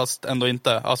turbofälgar, fast ändå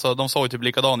inte. Alltså de såg ju typ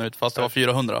likadan ut, fast det var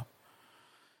 400.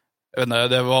 Jag vet inte,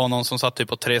 det var någon som satt typ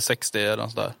på 360 eller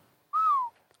något sådär.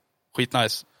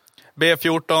 Skitnice.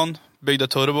 B14, byggde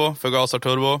turbo, förgasar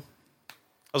turbo.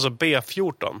 Alltså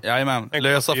B14? Jajamän,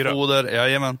 lösa foder,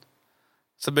 jajamän.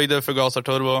 Så byggde jag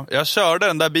förgasarturbo. Jag körde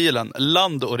den där bilen,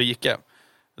 land och rike.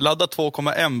 Laddade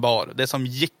 2,1 bar. Det som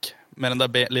gick med den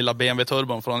där lilla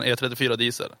BMW-turbon från E34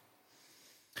 diesel.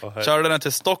 Körde den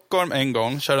till Stockholm en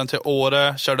gång. Körde den till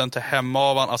Åre. Körde den till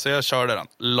Hemavan. Alltså jag körde den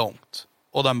långt.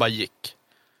 Och den bara gick.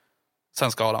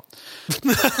 Sen skala.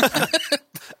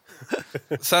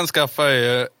 Sen skaffade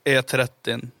jag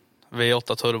E30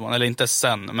 V8 turbon. Eller inte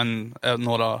sen, men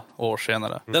några år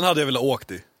senare. Den hade jag velat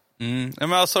åkt i. Ja,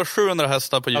 men alltså 700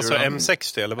 hästar på hjulen. Alltså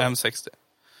M60 eller vad? M60.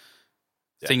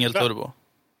 Singelturbo.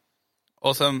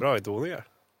 Och sen bra i doningar.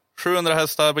 700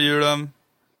 hästar på hjulen.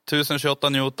 1028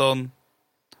 Newton.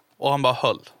 Och han bara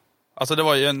höll. Alltså det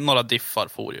var ju några diffar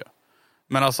for ju.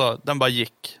 Men alltså den bara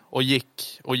gick och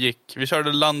gick och gick. Vi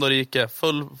körde land och rike.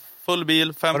 Full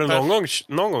bil. 5 Har du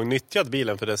någon gång nyttjat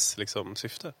bilen för dess liksom,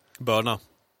 syfte?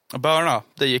 Börna,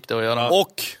 det gick det att göra.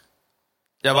 Och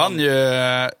jag vann ju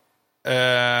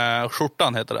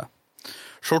skjortan heter det.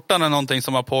 Skjortan är någonting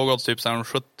som har pågått typ sedan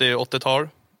 70-80-tal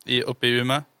uppe i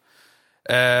Umeå.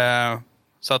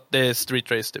 Så att det är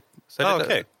street race typ. Så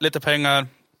lite pengar.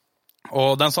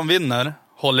 Och den som vinner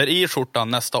håller i skjortan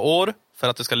nästa år för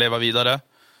att det ska leva vidare.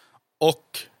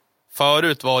 Och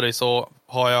förut var det så,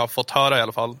 har jag fått höra i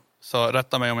alla fall, så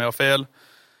rätta mig om jag har fel,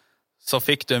 så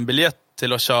fick du en biljett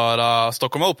till att köra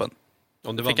Stockholm Open.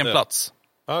 Om det fick en plats.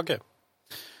 Okej.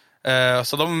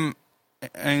 Så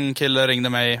en kille ringde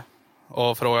mig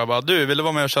och frågade bara, du, vill du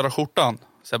vara med och köra skjortan?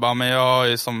 Så jag bara, men jag har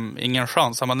ju som ingen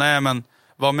chans. Han bara, nej men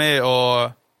var med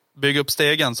och bygga upp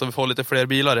stegen så vi får lite fler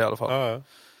bilar i alla fall. Ja.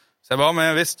 Så jag bara,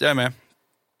 men visst, jag är med.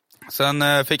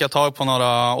 Sen fick jag tag på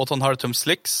några 8,5 tum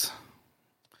slicks.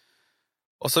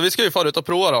 Och så vi ska ju fara ut och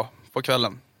prova då på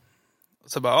kvällen.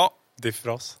 Så bara, ja.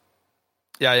 Diffras.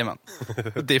 Jajamän.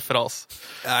 Diffras.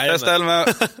 Jag ställer mig,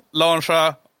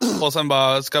 launcha och sen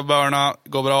bara ska börna,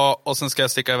 gå bra och sen ska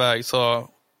jag sticka iväg. Så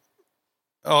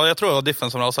ja, jag tror det var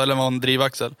diffen som rasade, eller var en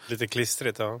drivaxel. Lite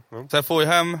klistrigt, ja. Så jag får ju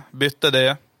hem, bytte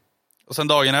det. Och sen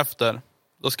dagen efter,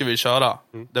 då ska vi köra.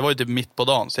 Det var ju typ mitt på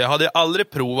dagen. Så jag hade aldrig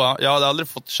provat, jag hade aldrig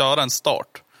fått köra en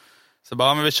start. Så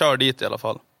bara, men vi kör dit i alla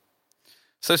fall.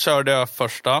 Så körde jag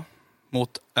första mot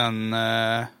en,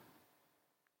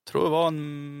 tror det var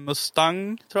en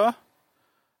Mustang, tror jag.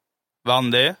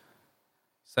 Vann det.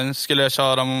 Sen skulle jag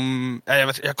köra,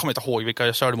 jag kommer inte ihåg vilka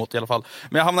jag körde mot i alla fall.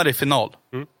 Men jag hamnade i final.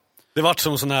 det vart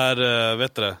som sån här,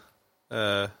 vet du det?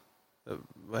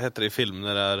 Vad heter det i film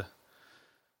när det är...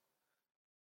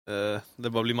 det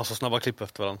bara blir massa snabba klipp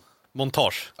efter varandra.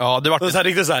 Montage. Ja, det var så här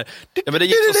riktigt så här. Ja, men det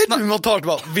gick så snabbt. Montage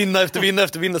bara vinna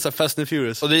efter vinna så här Fast and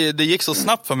Furious. Och det gick så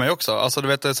snabbt för mig också. Alltså du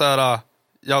vet det så här,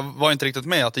 jag var inte riktigt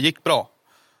med att det gick bra.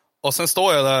 Och sen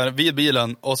står jag där vid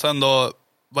bilen och sen då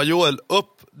var Joel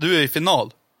upp, du är i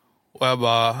final. Och jag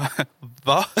bara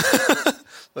va?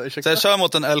 Så jag kör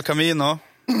mot en El Camino.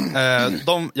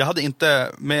 Jag hade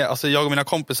inte med, alltså jag och mina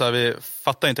kompisar, vi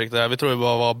fattar inte riktigt det här. Vi tror det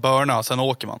bara var börna, sen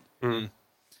åker man.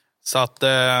 Så att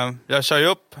jag kör ju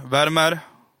upp, värmer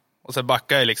och så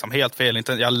backar jag liksom helt fel.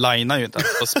 Jag linar ju inte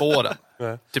ens på spåren.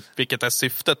 Typ vilket är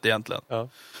syftet egentligen. Ja.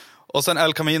 Och sen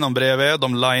El Camino bredvid,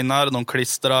 de linar, de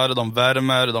klistrar, de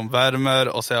värmer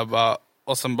och så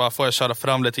och sen bara får jag köra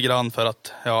fram lite grann för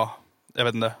att, ja, jag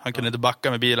vet inte, han kunde inte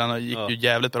backa med bilen och gick ju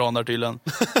jävligt bra där tydligen.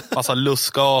 Massa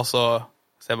lustgas och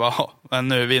så jag bara, men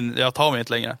nu jag tar mig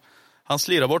inte längre. Han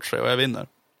slirar bort sig och jag vinner.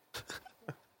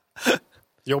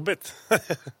 Jobbigt.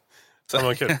 Det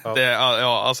var kul.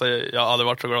 Ja. Alltså jag har aldrig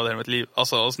varit så glad i hela mitt liv.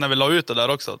 Alltså, och när vi la ut det där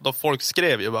också, då folk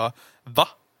skrev ju bara, va?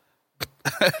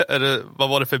 Vad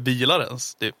var det för bilar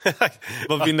ens? Typ.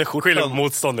 Vad vinner skillnad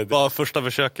motståndet? Bara första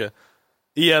försöket.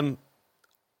 Igen.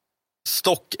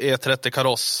 Stock E30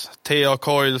 kaross. TA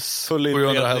coils,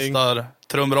 700 hästar,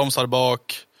 trumbromsar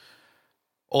bak,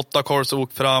 8 kors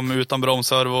ok fram utan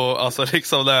bromsservo. Alltså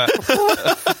liksom det.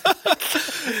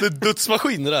 Det är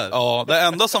dödsmaskiner där. Ja, det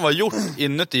enda som var gjort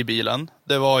inuti i bilen,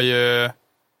 det var ju...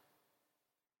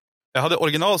 Jag hade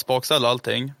original spaksel och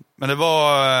allting, men det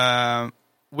var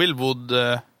Willwood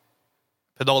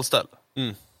pedalställ.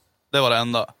 Det var det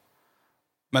enda.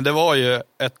 Men det var ju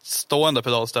ett stående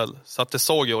pedalställ, så att det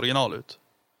såg ju original ut.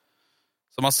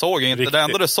 Så man såg inte, det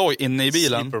enda du såg inne i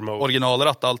bilen,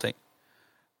 originalratt och allting.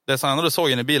 Det enda du såg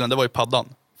inne i bilen, det var ju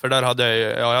paddan. För där hade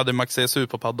jag hade Max CSU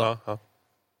på paddan. Ja.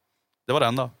 Det var det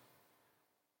enda.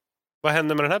 Vad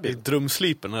hände med den här bilen?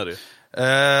 Drumslipen här.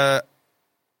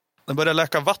 Den började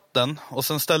läcka vatten och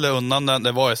sen ställde jag undan den.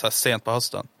 Det var ju så här sent på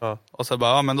hösten. Ja. Och så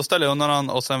bara, men då ställde jag undan den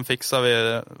och sen fixade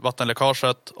vi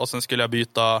vattenläckaget och sen skulle jag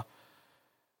byta, om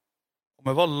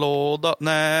det var låda,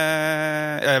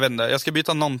 nej, jag vet inte. Jag ska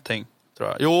byta någonting, tror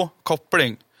jag. Jo,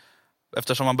 koppling.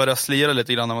 Eftersom man började slira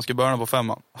lite grann när man skulle börja på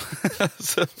 5:an.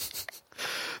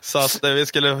 Så att vi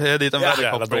skulle ha dit en värre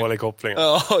Jävla koppling. dålig koppling.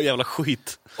 Ja, jävla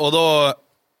skit. Och då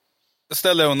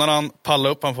ställde jag undan han, pallade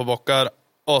upp han på bockar.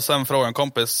 Och sen frågade en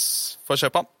kompis, får jag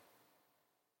köpa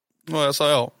han? Och jag sa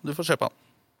ja, du får köpa han.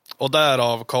 Och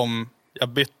därav kom, jag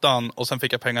bytte han och sen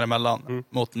fick jag pengar emellan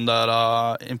mot den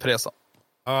där Impresa.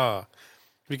 Ah.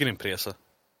 Vilken Impresa?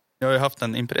 Jag har ju haft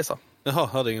en Impresa. Jaha,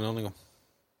 hade ingen aning om.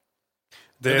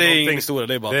 Det är ingen historia,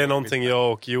 det är bara... Det är någonting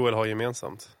jag och Joel har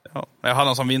gemensamt. Ja, jag hade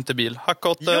en som vinterbil. Jag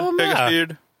Hackåtter, med.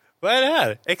 högerstyrd. Vad är det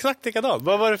här? Exakt likadant.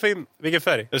 Vad var det för vilken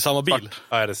färg? Är det samma bil?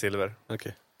 Ja, är det silver.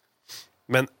 Okej.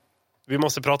 Men vi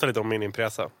måste prata lite om min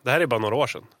Impresa. Det här är bara några år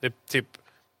sedan. Det är typ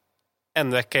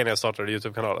en vecka innan jag startade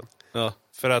YouTube-kanalen. Ja.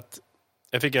 För att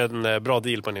jag fick en bra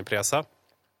deal på en Impresa.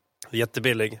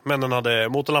 Jättebillig. Men den hade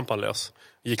motorlampan lös.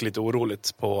 Gick lite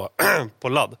oroligt på, på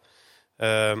ladd.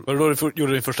 Var det då du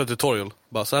gjorde din första tutorial?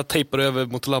 Bara så här tejpar du över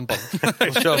motorlampan.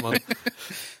 Så kör man.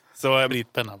 Så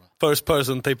Spännande. First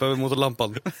person tejpar över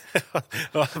motorlampan.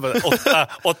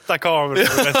 8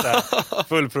 kameror.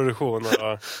 Full produktion.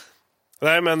 Och...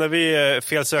 Nej, men när vi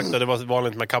felsökte, det var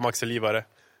vanligt med kamaxelgivare.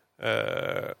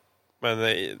 Men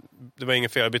det var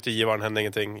inget fel, jag bytte givaren, hände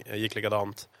ingenting. Jag gick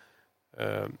likadant.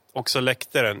 Och så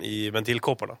läckte den i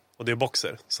ventilkåporna. Och det är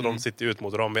boxer, så de sitter ut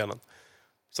mot rambenen.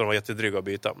 Så de var jättedryga att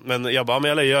byta. Men jag bara,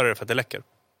 men jag gör det för att det läcker.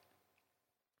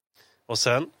 Och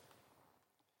sen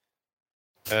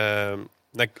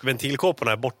när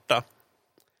ventilkåporna är borta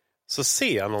så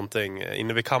ser jag någonting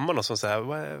inne vid kammarna som så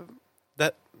här,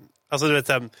 alltså du vet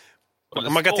så här,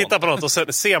 man kan titta på något och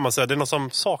så ser man så här, det är något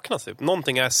som saknas typ.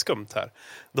 Någonting är skumt här.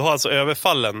 Då har alltså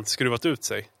överfallen skruvat ut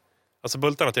sig. Alltså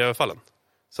bultarna till överfallen.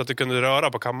 Så att du kunde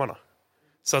röra på kammarna.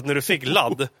 Så att när du fick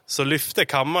ladd så lyfte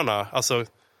kammarna, alltså,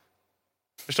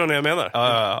 förstår ni vad jag menar?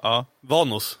 Ja.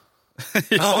 Vanos.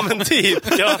 Ja, men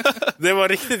typ. Ja, det var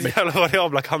riktigt jävla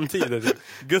variabla kamtider.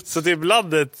 Typ. Så typ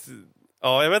laddet,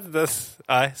 ja, jag vet inte.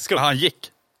 Nej, skumt. Han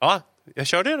gick. Ja, jag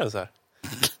körde den så här.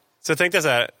 Så jag tänkte så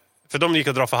här, för de gick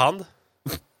att dra för hand.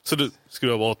 Så du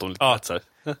skruvade åt dem lite Ja. lätt så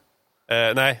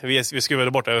här. Nej, vi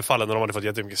skruvade bort överfallen när de hade fått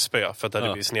jättemycket spö. För att det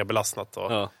hade blivit snedbelastnat.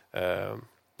 Och, Ja.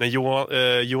 men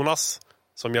Jonas,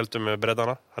 som hjälpte med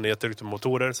breddarna, han är jätteduktig med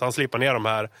motorer. Så han slipar ner de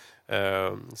här,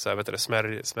 så jag vet inte,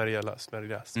 smärja.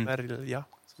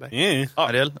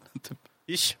 Ariel.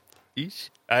 Ish.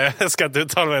 Nej, jag ska inte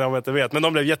uttala mig om jag inte vet. Men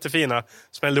de blev jättefina.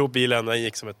 Smällde ihop bilen och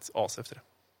gick som ett as efter det.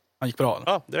 Han gick bra.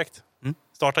 Ja, direkt.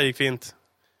 Starta gick fint.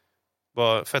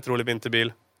 Var fett rolig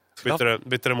vinterbil.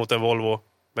 Bytte den mot en Volvo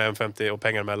med M50 och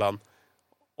pengar mellan.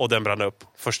 Och den brann upp.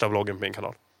 Första vloggen på min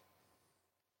kanal.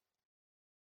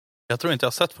 Jag tror inte jag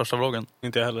har sett första vloggen.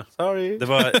 Inte jag heller. Sorry. Det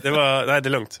var nej, det är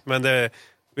lugnt. Men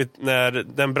när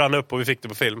den brann upp och vi fick det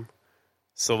på film,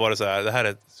 så var det så här, det här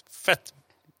är fett.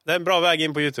 Det är en bra väg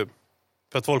in på YouTube.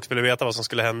 För att folk ville veta vad som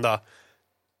skulle hända.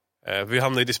 Vi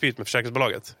hamnade i dispyt med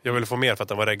försäkringsbolaget. Jag ville få mer för att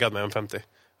den var reggad med M50.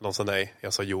 De sa nej.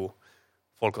 Jag sa jo.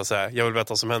 Folk var så här, jag vill veta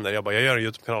vad som händer. Jag bara, jag gör en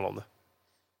YouTube-kanal om det.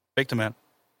 Fick du med?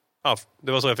 Ja,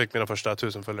 det var så jag fick mina första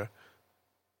 1000 följare.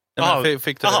 Ja,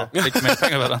 fick du mer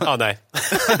pengar för den? Ja, nej.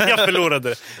 Jag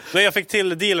förlorade. Men jag fick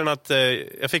till dealen att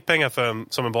jag fick pengar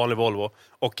som en vanlig Volvo.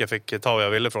 Och jag fick ta vad jag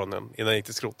ville från den innan jag gick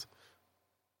till skrot.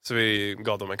 Så vi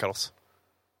gav dem en kaross.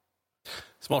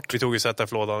 Smart. Vi tog ju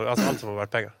ZF-lådan, alltså allt som var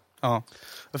värt pengar. Ja.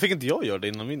 Men fick inte jag göra det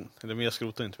innan min? Eller men jag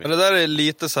skrotade inte min. Men det där är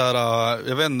lite så här,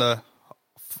 jag vet inte.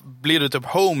 Blir du typ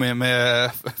homie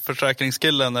med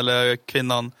försäkringskillen eller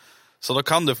kvinnan, så då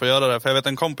kan du få göra det. För jag vet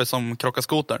en kompis som krockar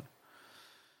skotern.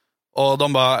 Och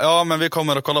de bara, ja men vi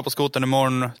kommer att kolla på skotern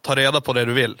imorgon, ta reda på det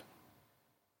du vill.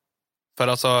 För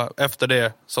alltså efter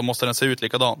det så måste den se ut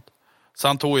likadant. Så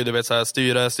han tog ju, du vet, så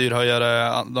här,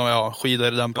 styrhöjare,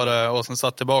 skidor, dämpare och sen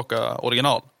satt tillbaka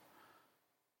original.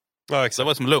 Ja, Så det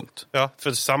var som lugnt. Ja,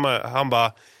 för han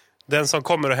bara, den som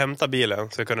kommer och hämta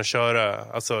bilen ska kunna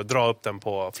köra, alltså dra upp den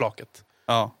på flaket.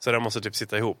 Ja. Så den måste typ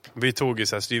sitta ihop. Vi tog ju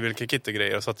så här styrvilkekit och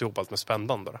grejer och satt ihop allt med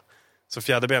spännband då. Så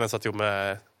fjäderbenen satt ihop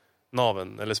med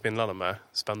naven eller spindlarna med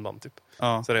spännband typ.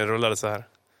 Ja. Så den rullade så här.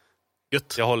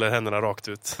 Gött. Jag håller händerna rakt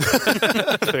ut.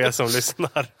 För er som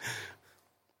lyssnar.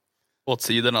 Åt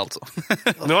sidan alltså.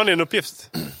 Nu har ni en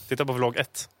uppgift. Titta på vlogg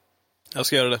 1. Jag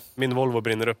ska göra det. Min Volvo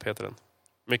brinner upp heter den.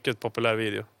 Mycket populär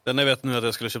video. Den jag vet nu att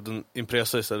jag skulle köpt en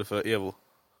Impresa istället för Evo.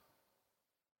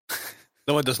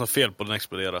 Det var inte ens något fel på den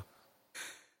explodera.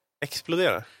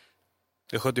 Explodera?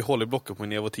 Jag sköt ju hål i blocket på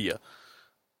min Evo 10.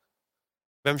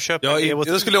 Vem köper Evo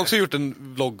 10? Det skulle jag också gjort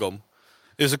en vlogg om.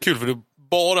 Det är så kul för du har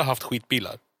bara haft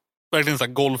skitbilar. Verkligen så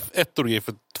här Golf 1 och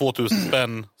för 2000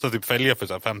 spänn. Så typ fälgar för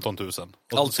så här 15 000.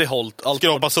 Alltid hållt.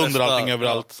 Skrapa sönder allting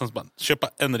överallt. Sen så bara, köpa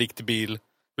en riktig bil.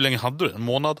 Hur länge hade du? En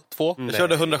månad? 2? Jag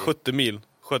körde 170 mil.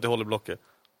 Sköt i hål i blocket.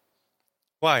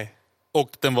 Why? Och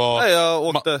den var, Nej, jag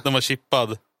åkte. den var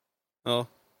chippad. Ja.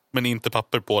 Men inte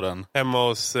papper på den. Hemma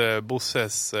hos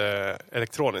Bosses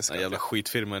elektroniska. En jävla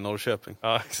skitfirma i Norrköping.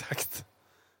 Ja, exakt.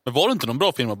 Men var det inte någon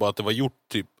bra firma bara att det var gjort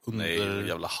typ under... Nej, en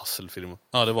jävla hasselfirma.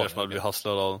 Ja, det var som hade blivit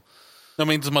hasslad av. Ja,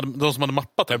 men inte de som hade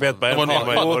mappat den. Jag vet bara Det var en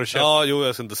firma i Norrköping. Ja, jo,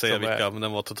 jag ska inte säga Som vilka, är- men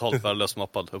den var totalt värdelöst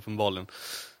mappad, uppenbarligen.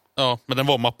 Ja, men den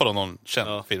var mappad av någon känd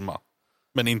Ja. firma.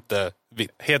 Men inte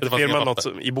vitt. Heter Det fanns inga firman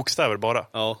papper. något i bokstäver bara?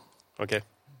 Ja, Okej.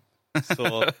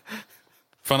 så...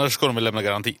 För annars ska de väl lämna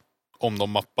garanti. Om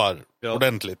de mappar Ja.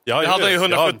 ordentligt. Ja, Jag hade ju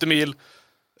 170 ja. mil.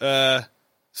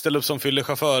 Ställde upp som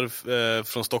fyllechaufför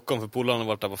från Stockholm för polarna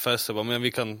varit där på fest. Jag bara, men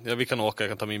vi kan åka,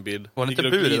 jag kan ta min bil. Var det inte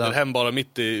Ligger och bur glider där? hem bara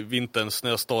mitt i vintern,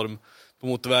 snöstorm på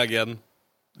motorvägen.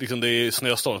 Liksom det är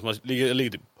snöstorm, så jag ligger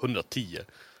typ 110.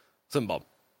 Sen bara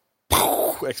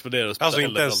exploderar och Alltså sprutar inte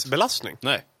eld ens överallt. belastning?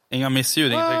 Nej, Inga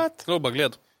missljud, ingenting. det låg bara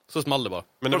gled. Så small det bara.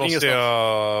 Men det Från måste ju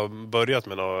ingenstans. ha börjat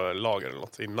med något lager eller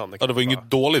något innan. Ja, det var inget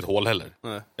dåligt hål heller.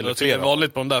 Nej. Eller Jag tycker det är flera.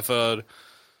 vanligt på de där, för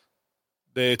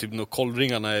det är typ nog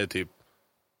kolvringarna är typ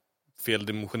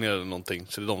feldimensionerade eller någonting.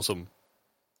 Så det är de som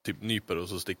typ nyper och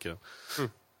så sticker.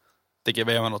 Sticker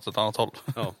vevan åt ett annat håll.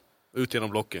 Ja, ut genom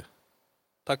blocket.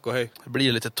 Tack och hej. Det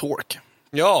blir lite tork.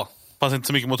 Ja, Fanns inte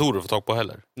så mycket motorer att få tag på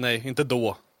heller. nej, inte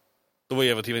då. Då var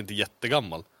Eva inte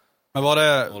jättegammal. Men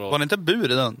var det inte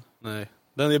bur i den? Nej.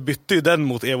 Jag bytte ju den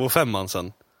mot Evo 5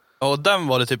 sen. Ja, och den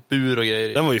var det typ bur och grejer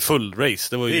i. Den var ju full race.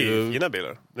 Det var Det är ju ju, fina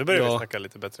bilar. Nu börjar vi Ja. snacka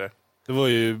lite bättre. det var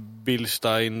ju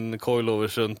Bilstein,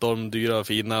 coilovers runt om, dyra,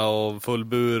 fina och full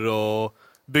bur och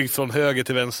byggt från höger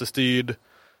till vänster styrd.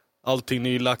 Allting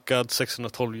nylackat,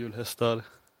 612 hjulhästar.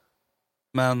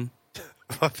 Men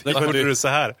Varför gjorde du så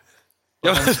här?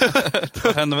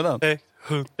 vad hände med den?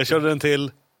 Jag körde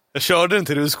den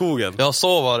till Rudskogen. Ja,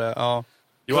 så var det. Ja.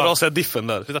 Jag rasade diffen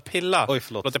där. Sluta pilla. Oj,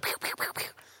 förlåt. Låter...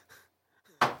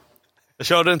 Jag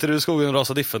körde den till Rudskogen och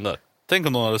rasade diffen där. Tänk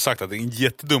om någon hade sagt att det är en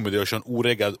jättedum idé att köra en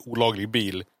oreggad, olaglig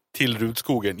bil till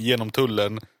Rudskogen, genom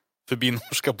tullen, förbi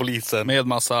norska polisen. Med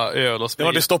massa öl och Jag sprit.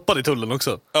 var stoppad i tullen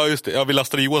också. Ja, just det. Ja, vi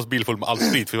lastade Johans bil full med all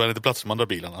sprit, för vi hade inte plats med de andra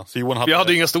bilarna. Så Johan hade... Jag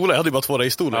hade ju inga stolar, jag hade ju bara 2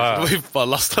 race-stolar. Ja, ja. Det var ju bara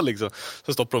lasta liksom.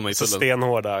 Så stoppade de mig i Så tullen.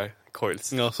 stenhårda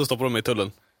coils. Ja, så stoppade de mig i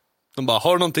tullen. De bara,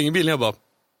 har du någonting i bilen? Jag bara,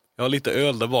 jag har lite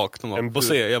öl där bak. De bara, En får bur.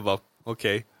 se. Jag bara,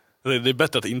 okej. Det är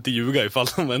bättre att inte ljuga ifall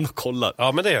de ändå kollar.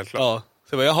 Ja, men det är helt klart. Ja,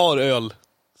 så jag bara, jag har öl.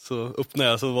 Så öppnade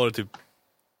jag, så var det typ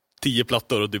 10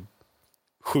 plattor och typ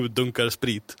 7 dunkar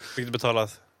sprit. Fick du betala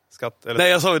skatt? Eller? Nej,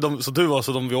 jag sa ju så tur var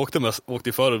så de vi åkte med åkte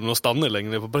i före, men de stannade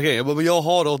längre på parkeringen. Jag bara, men jag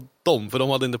har åt dem, för de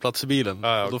hade inte plats i bilen.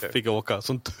 Ja, och då okej. fick jag åka.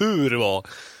 Som tur var.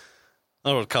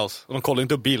 Det var ett kaos. Och de kollade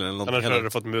inte upp bilen eller någonting. Annars hade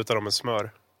du fått muta dem med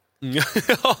smör. Ja.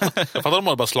 Jag fattar att de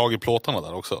hade bara slagit plåtarna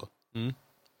där också.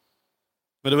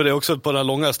 Men det var det också på den här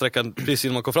långa sträckan, precis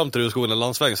innan man kom fram till Rudskogen eller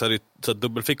landsvägen, så är det så här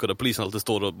dubbelfickor där polisen alltid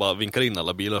står och bara vinkar in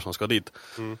alla bilar som ska dit.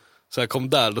 Så jag kom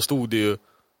där,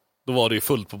 då var det ju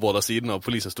fullt på båda sidorna och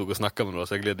polisen stod och snackade med några,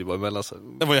 så jag gled ju bara emellan. Så.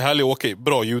 Den var ju härlig att åka i.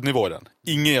 Bra ljudnivå i den.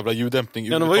 Ingen jävla ljuddämpning.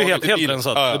 Ja, de var ju helt överhuvudtaget i bilen.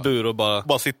 rensat Ja, ja. med bur och bara...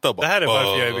 Bara sitta bara. Det här är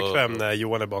varför jag är bekväm när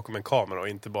Johan är bakom en kamera och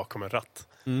inte bakom en ratt.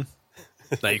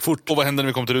 Nej, gick fort. Och vad hände när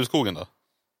vi kom till Rudskogen då?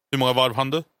 Hur många varv hann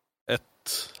du?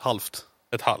 1,5.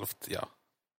 Ett halvt, ja.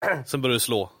 Sen började det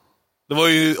slå. Det var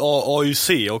ju AUC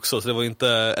också, så det var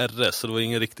inte RS, så det var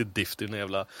ingen riktigt diff. Det är en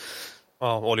jävla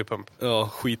Ja, oljepump.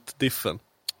 skitdiffen.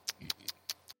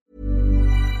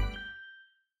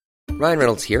 Ryan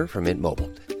Reynolds here from Mint Mobile.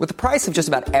 With the price of just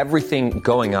about everything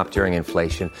going up during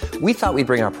inflation, we thought we'd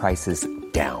bring our prices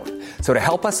down. So to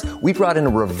help us, we brought in a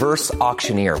reverse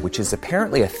auctioneer, which is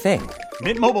apparently a thing.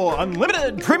 Mint Mobile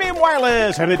Unlimited Premium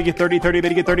Wireless. How to get 30, 30, bit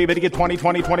to get 30, bit to get 20,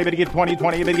 20, 20, bit to get 20,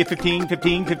 20, bit to get 15,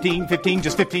 15, 15, 15,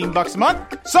 just $15 a month?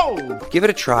 Sold! Give it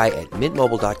a try at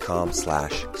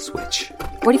mintmobile.com/switch.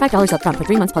 $45 up front for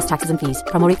 3 months plus taxes and fees.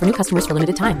 Promo rate for new customers for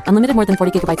limited time. Unlimited more than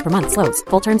 40 gigabytes per month. Slows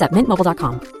full terms at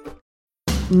mintmobile.com.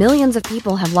 Millions of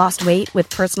people have lost weight with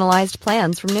personalized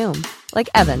plans from Noom. Like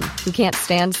Evan, who can't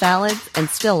stand salads and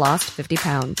still lost 50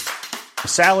 pounds.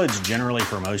 Salads generally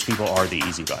for most people are the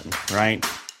easy button, right?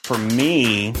 For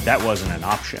me, that wasn't an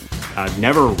option. I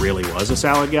never really was a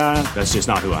salad guy. That's just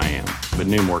not who I am. But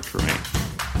Noom worked for me.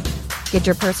 Get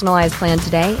your personalized plan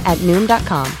today at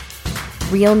Noom.com.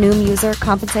 Real Noom user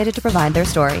compensated to provide their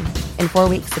story. In 4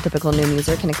 weeks, the typical Noom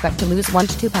user can expect to lose 1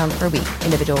 to 2 pounds per week.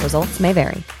 Individual results may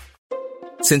vary.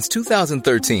 Since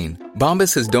 2013,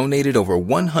 Bombas has donated over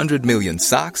 100 million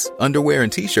socks, underwear,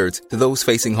 and T-shirts to those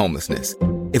facing homelessness.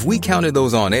 If we counted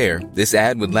those on air, this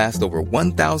ad would last over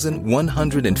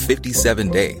 1,157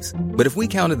 days. But if we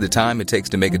counted the time it takes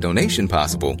to make a donation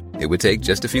possible, it would take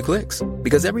just a few clicks.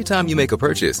 Because every time you make a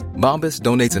purchase, Bombas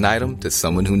donates an item to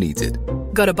someone who needs it.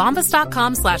 Go to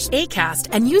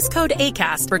bombas.com/ACAST and use code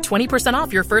ACAST for 20%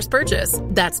 off your first purchase.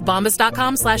 That's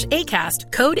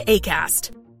bombas.com/ACAST, code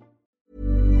ACAST.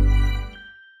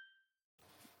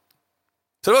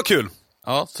 Så det var kul.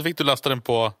 Ja, så fick du lasta den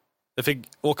på... Jag fick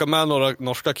åka med några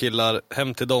norska killar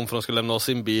hem till dem för de skulle lämna oss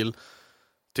sin bil.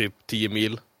 Typ 10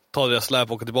 mil. Ta deras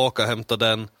släp, åka tillbaka, hämta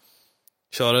den.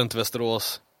 Köra den till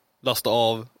Västerås. Lasta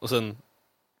av och sen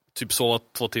typ sova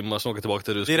 2 timmar, så åka tillbaka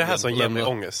till Russkogen. Det är det här som ger mig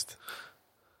ångest.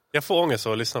 Jag får ångest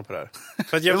av att lyssna på det här.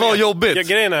 För att det var jobbigt.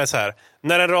 Grejen är så här,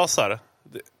 när den rasar,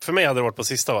 för mig hade det varit på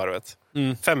sista varvet.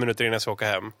 5 minuter innan jag ska åka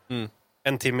hem.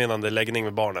 1 timme innan det är läggning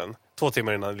med barnen. 2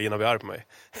 timmar innan Lina blir arg på mig.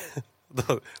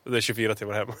 Då är det 24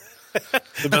 timmar hem.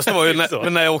 Det bästa var ju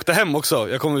när jag åkte hem också.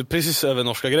 Jag kom precis över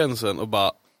norska gränsen och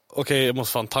bara, okej, jag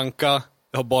måste fan tanka.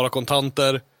 Jag har bara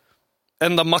kontanter.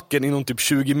 Enda macken inom typ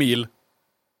 20 mil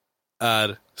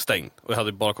är stängd. Och jag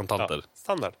hade bara kontanter. Ja,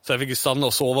 standard. Så jag fick ju stanna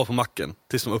och sova på macken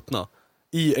tills de öppnade.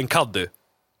 I en caddy.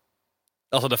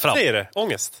 Alltså där fram. Det är det,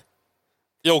 ångest.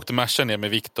 Jag åkte Merca ner med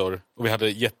Viktor och vi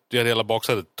hade hela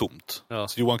baksätet tomt. Ja.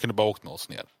 Så Johan kunde bara åkt med oss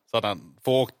ner. Så hade han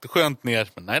åkt skönt ner,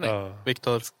 men nej.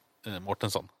 Viktor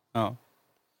Mårtensson. Ja.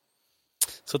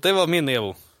 Så det var min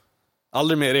Evo.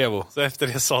 Aldrig mer Evo. Så efter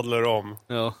det sadlar du om.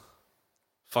 Ja.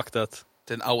 Fuck that.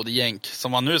 Det är en Audi-jänk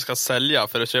som man nu ska sälja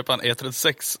för att köpa en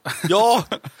E36. Ja!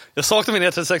 Jag saknar min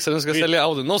E36 och nu ska jag sälja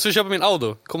Audi. Någon som köper min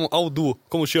Auto.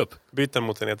 Kom och köp. Byt den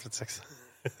mot en E36.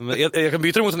 Men jag kan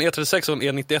byta den mot en E36 och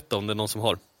en E91 om det är någon som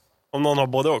har. Om någon har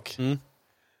både och.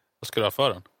 Vad ska du ha för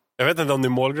den? Jag vet inte om det är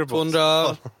målgrupp.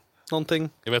 200 någonting.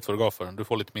 Jag vet vad du gav för den. Du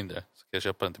får lite mindre. Så ska jag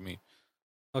köpa den till mig.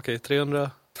 Okej,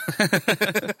 300.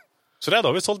 Så där då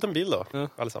har vi sålt en bil då. Ja.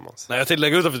 Allesammans. Nej, jag tänkte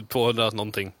lägga ut av 200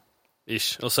 någonting.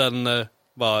 Ish. Och sen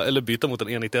eller byta mot en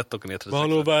E91 och en E36.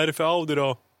 Hallå, vad är det för Audi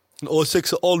då? En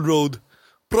A6 Allroad.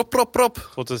 Prop.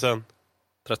 2013.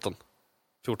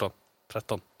 14.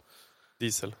 13.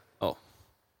 Diesel. Ja.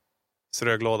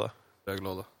 Röglåda.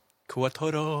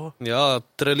 Quattro. Ja,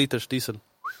 3 liters diesel.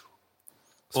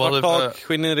 Svart Svart tak,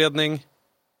 skinninredning.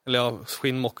 Eller ja,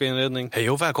 skinnmockainredning. Hej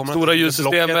och välkommen. Stora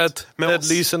ljussystemet. Med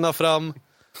lyserna fram.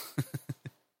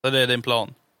 Så det är din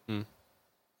plan.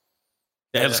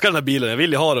 Jag älskar den här bilen, jag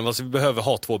vill ju ha den. Alltså, vi behöver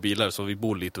ha 2 bilar så vi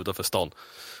bor lite utanför stan.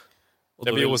 Och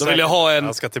då vill jag ha en...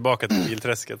 Jag ska tillbaka till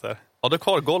bilträsket där. Ja, du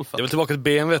kvar golfen. Jag vill tillbaka till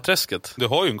BMW-träsket. Du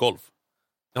har ju en Golf.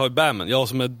 Jag har ju Bammen, jag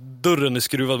som är dörren är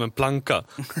skruvad med en planka.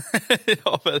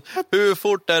 Ja, men hur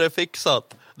fort är det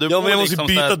fixat? Du men bor jag måste liksom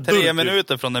byta dörr, 3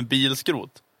 minuter från en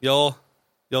bilskrot. Ja,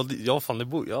 fan det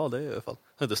bor. Ja, det är i alla fall.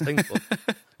 Jag har inte stängt på.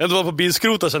 Jag var på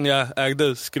bilskrota sen jag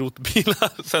ägde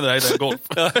skrotbilar. Sen jag ägde en Golf.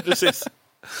 Ja, precis.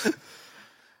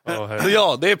 Så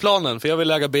ja, det är planen, för jag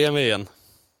vill äga BMW igen.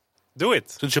 Do it!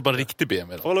 Så du köper en riktig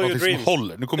BMW då? Follow your dreams.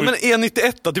 Håller. Nu kommer men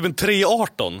E91, typ en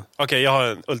 318. Okej, jag har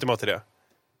en ultimat idé.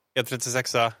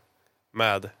 E36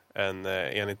 med en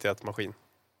E91-maskin.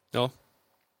 Ja.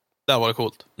 Det var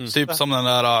coolt. Typ som den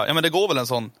där, ja men det går väl en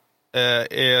sån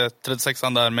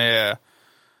E36 där med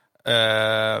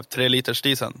 3 liters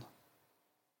diesel.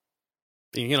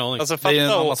 Ingen aning. Alltså, det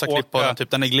är en massa klipp på den, typ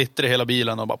den är glitter i hela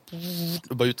bilen och bara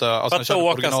ut. Alltså, fatta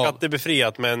åka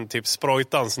skattebefriat med en typ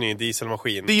sprojtans ny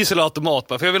dieselmaskin. Diesel och automat,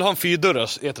 för jag vill ha en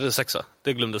 4-dörrars E36.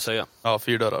 Det glömde jag säga. Ja,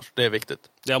 4-dörrar, det är viktigt.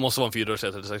 Det måste vara en 4-dörrars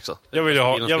E36.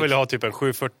 Jag vill ha typ en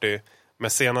 740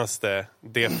 med senaste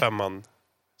D5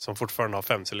 som fortfarande har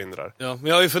 5 cylindrar. Ja, men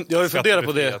jag har ju funderat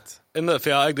på det. För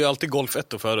jag ägde ju alltid Golf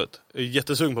 1 förut. Jag är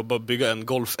jättesugen på att bara bygga en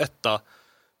Golf 1.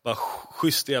 Bara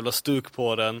schysst jävla stuk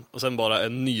på den. Och sen bara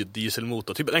en ny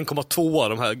dieselmotor. Typ 1,2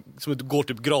 de här som går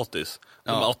typ gratis.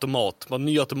 Ja. Med automat. Bara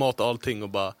ny automat och allting. Och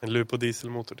bara... En lupo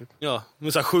dieselmotor typ. Ja,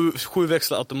 med så här 7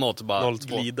 växlar automat. Bara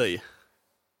glida i.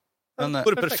 Men det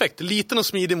är perfekt. Liten och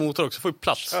smidig motor också. Får ju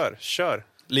plats. Kör.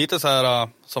 Lite så här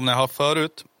som ni har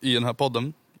förut i den här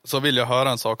podden. Så vill jag höra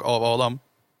en sak av Adam.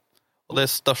 Och det är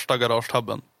största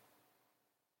garagetabben.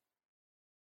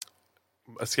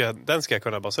 Den ska jag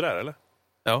kunna bara sådär, eller?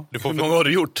 Ja. Hur många har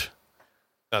du gjort?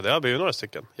 Ja, det har blivit några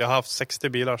stycken. Jag har haft 60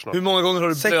 bilar snart. Hur många gånger har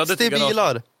du blödit i garaget? 60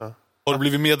 bilar? Ja. Har du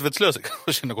blivit medvetslös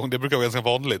någon gång? Det brukar vara ganska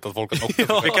vanligt att folk har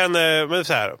ja. Vi kan, men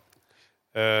så här.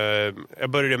 Jag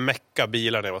började mecka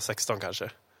bilar när jag var 16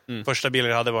 kanske. Första bilen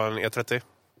jag hade var en E30.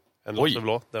 En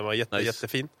blå. Den var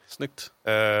jättefin. Snyggt.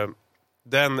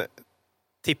 Den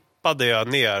tippade jag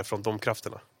ner från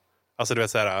domkrafterna. Alltså du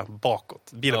vet såhär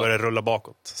bakåt. Bilen började rulla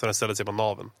bakåt. Så den ställde sig på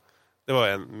naven. Det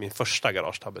var min första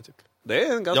garagetabbe typ. Det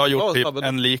är en ganska jag har gjort typ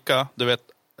en lika. Du vet,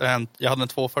 jag hade en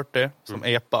 240 som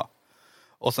EPA.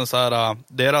 Och sen så här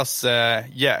deras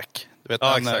jack. Du vet,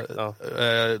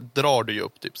 drar du ju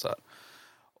upp typ så här.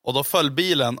 Och då föll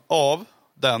bilen av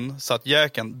den så att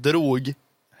jacken drog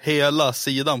hela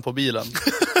sidan på bilen.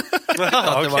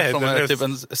 Att det var som typ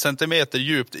en centimeter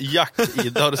djupt jack i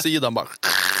dörrsidan bara.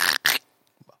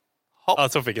 Ja,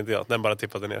 så fick inte jag. Den bara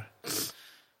tippade ner.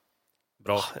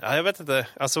 Bra. Ja, jag vet inte.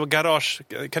 Alltså garage.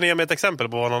 Kan ni ge mig ett exempel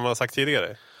på vad någon har sagt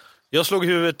tidigare? Jag slog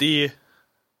huvudet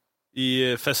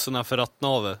i fässorna för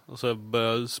rattnave och så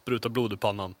började spruta blod i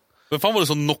pannan. Men fan var det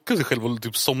som knockade sig själv och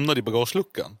typ somnade i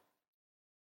bagageluckan?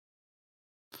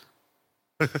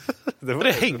 Det var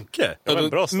det Henke. Det var en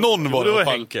bra någon var det i alla var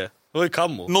fall. Henke. Det var ju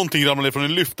Kammo. Någonting ramlade ner från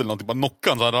en lyft eller någonting. Bara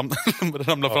knockan så han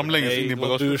ramlade fram längre in i bagageluckan.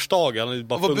 bagageluckan. Bursdag. Han hade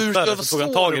bara funkat där. Så tog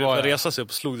han tag i det och resa sig upp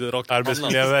och slog det rakt i pannan.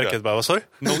 Arbetsmiljöverket bara, vad sa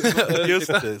du? Just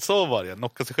det, så var det.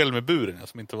 Knockade sig själv med buren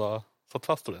som inte var satt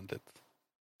fast ordentligt.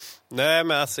 Nej,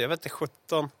 men alltså jag vet inte,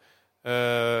 17.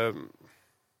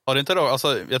 Har det inte då,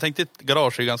 alltså jag tänkte att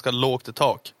garage är ganska lågt i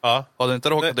tak. Ja. Har det inte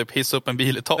råkat typ hissa upp en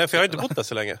bil i tak? Nej, för jag har inte bott där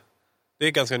så länge. Det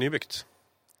är ganska nybyggt.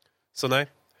 Så nej.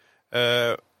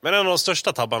 Men en av de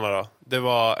största tabbarna då, det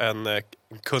var en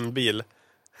kundbil.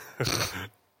 Are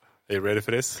you ready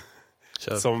for this?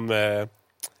 Kör. Som, det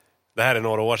här är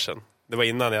några år sedan. Det var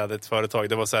innan jag hade ett företag.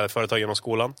 Det var så här ett företag genom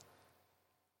skolan.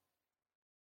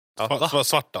 Ja. Det var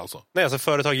svart alltså? Nej, alltså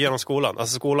företag genom skolan.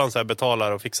 Alltså skolan så här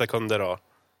betalar och fixar kunder och...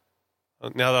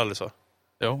 Ni hade aldrig så?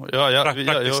 Jo, ja.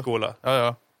 Praktisk skola.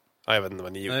 Ja. Ja, jag vet inte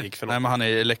vad ni gick för något. Nej, men han är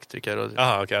elektriker. Och...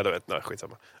 Jaha, okej, då vet jag.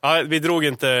 Skitsamma. Ja, vi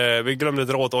glömde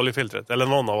dra åt oljefiltret. Eller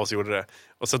någon av oss gjorde det.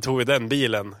 Och så tog vi den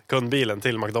bilen, kundbilen,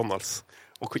 till McDonalds.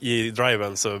 Och i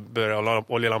driven så började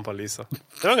oljelampan lysa.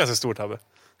 Det var en ganska stor tabbe.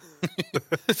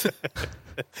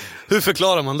 Hur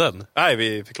förklarar man den? Nej,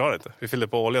 vi förklarade inte. Vi fyllde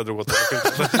på olja och drog åt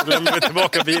oljefiltret. Så lämnade vi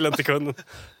tillbaka bilen till kunden.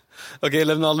 Okej,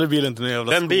 lämna aldrig bilen till en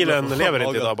jävla Den bilen lever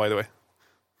inte idag, by the way.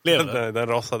 Lever? Den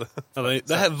rasade.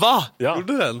 Det här, va? Ja.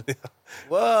 Gjorde den? Ja.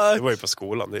 What? Det var ju på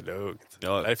skolan, det är lugnt.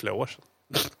 Ja. Det är flera år sedan.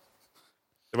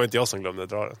 Det var inte jag som glömde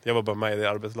dra den. Jag var bara med i det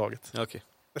arbetslaget. Okej.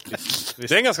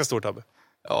 Det är en ganska stor tabbe.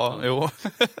 Ja, jo.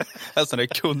 Alltså när det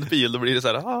är kundbil, då blir det så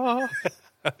här...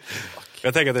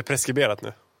 Jag tänker att det är preskriberat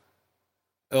nu.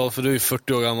 Ja, för du är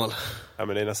 40 år gammal. Ja,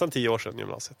 men det är nästan 10 år sedan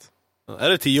gymnasiet. Är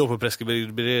det 10 år på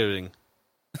preskribering?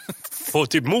 På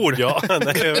typ mord, ja.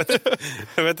 Nej,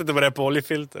 jag vet inte vad det är på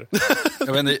oljefilter.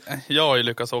 Jag har ju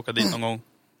lyckats åka dit någon gång.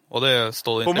 Och det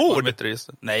står inte mord? på mitt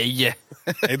register. Nej,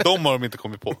 de har de inte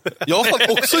kommit på. Jag har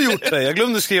fan också gjort det. Jag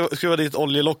glömde skriva dit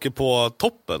oljelocket på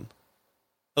toppen.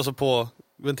 Alltså på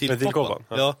ventilkåpan.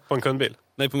 Ja. På en kundbil?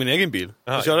 Nej, på min egen bil.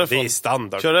 Aha, det är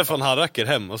standard. Körde från Harracker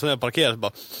hem och sen när jag parkerade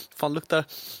bara, fan luktar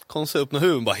konstigt, öppna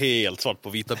huven bara helt svart på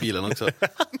vita bilen också.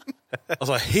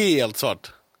 Alltså helt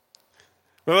svart.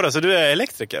 Men vadå, så du är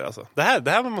elektriker alltså? Det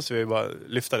här måste vi bara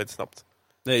lyfta lite snabbt.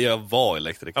 Nej, jag var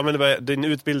elektriker. Ja, men din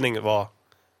utbildning var...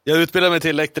 Jag utbildade mig till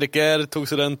elektriker, tog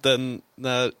studenten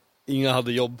när inga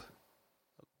hade jobb.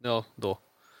 Ja, då.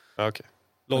 Ja, okej.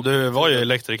 Du var ju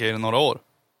elektriker i några år.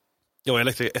 Jag var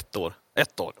elektriker 1 år.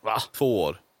 1 år, va? 2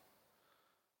 år.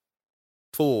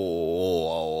 2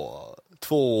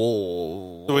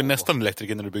 år. Du var ju nästan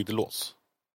elektriker när du byggde lås.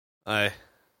 Nej.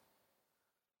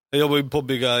 Jag jobbade ju på att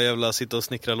bygga sitta och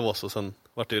snickra lås och sen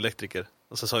vart jag elektriker.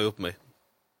 Och så sa jag upp mig.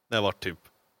 När jag var typ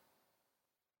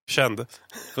känd.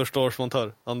 Första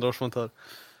årsmontör, andra årsmontör.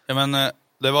 Ja, men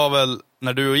det var väl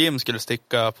när du och Jim skulle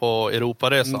sticka på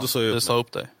Europaresan. Då sa jag du sa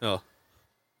upp dig. Ja.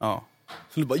 Ja.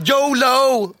 Så du bara,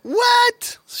 YOLO!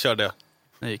 What? Så körde jag.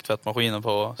 Nu gick tvättmaskinen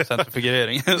på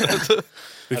centrifugering.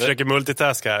 Vi försöker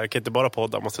multitaska här. Jag kan inte bara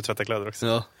podda, måste tvätta kläder också.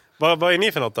 Ja. Vad är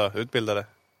ni för något då? Utbildade?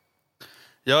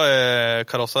 Jag är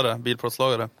karossare,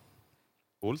 bilplåtslagare.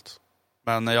 Coolt.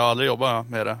 Men jag har aldrig jobbat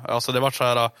med det. Alltså det var så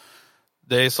här,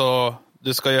 det är så,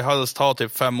 du ska ju helst ha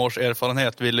typ 5 års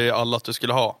erfarenhet, ville ju alla att du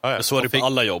skulle ha. Ja, så är det på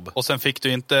alla jobb. Och sen fick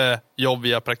du inte jobb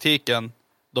via praktiken,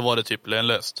 då var det typ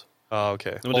lönlöst. Ja,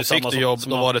 okej. Och fick du jobb,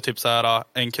 då var det typ så här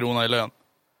 1 krona i lön.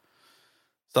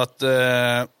 Så att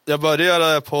jag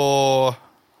började på,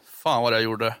 fan vad jag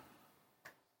gjorde.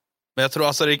 Men jag tror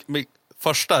alltså mitt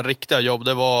första riktiga jobb,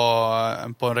 det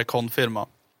var på en rekondfirma.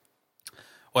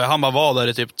 Och jag hann bara vara där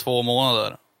i typ 2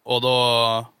 månader. Och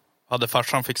då hade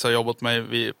farsan fixat jobb åt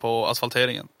mig på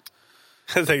asfalteringen.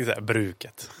 Jag tänkte såhär,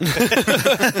 bruket.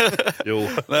 Jo.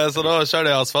 Nej, så då körde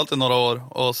jag asfalt i några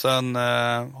år. Och sen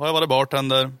har jag varit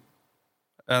bartender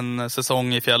en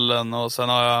säsong i fjällen. Och sen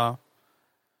har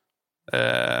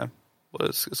jag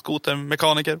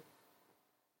skotermekaniker.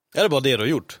 Är det bara det du har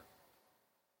gjort?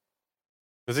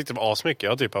 Jag tyckte det var asmycket.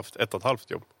 Jag har typ haft 1,5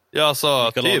 jobb. Ja,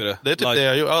 alltså, typ, det är typ det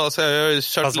jag gjorde. Alltså, jag har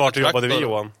kört. Fast vart jobbade vi,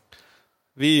 Johan?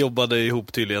 Vi jobbade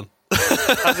ihop tydligen.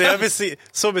 Alltså jag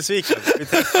är så besviken. Vi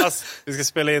träffas, vi ska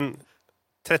spela in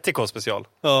 30K special.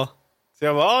 Ja. Så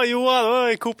jag bara,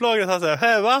 Johan, i Coop-lagret. Han säger,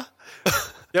 hej va?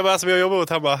 Jag bara, alltså vi har jobbat åt.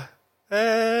 Han bara,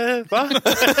 Va?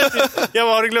 Jag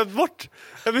har glömt bort.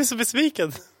 Jag blir så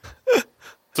besviken.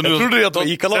 Så jag trodde att det var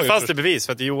Sen ICA-laget fanns det bevis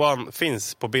för att Johan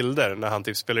finns på bilder när han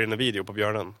typ spelar in en video på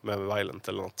Björnen med Violent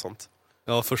eller något sånt.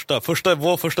 Ja,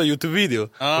 vår första YouTube-video.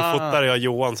 Då fotar jag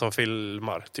Johan som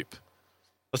filmar, typ.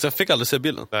 Alltså jag fick aldrig se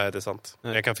bilden. Nej, det är sant.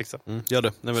 Jag kan fixa. Gör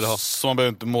det, jag vill ha. Så man behöver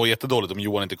inte må jättedåligt om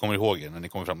Johan inte kommer ihåg er när ni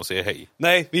kommer fram och säger hej.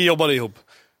 Nej, vi jobbade ihop.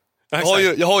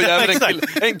 Jag har ju även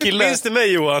en kille. Minns det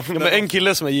mig, Johan? Ja, men en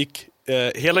kille som jag gick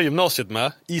hela gymnasiet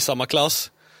med, i samma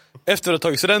klass. Efter att ha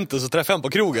tagit studenten så träffade jag på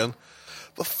krogen.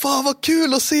 Fan vad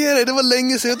kul att se dig, det var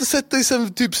länge sedan. Jag har inte sett dig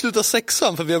sen typ sluta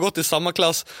sexan. För vi har gått i samma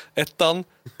klass, ettan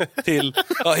till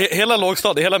hela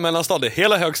lågstadiet, hela mellanstadiet,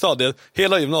 hela högstadiet,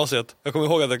 hela gymnasiet. Jag kommer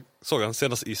ihåg att jag såg han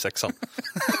senast i sexan.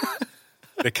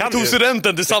 Det kan tog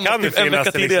studenten tillsammans typ en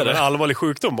vecka tidigare. Liksom en allvarlig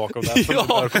sjukdom bakom det här.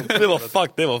 Ja,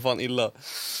 det var fan illa.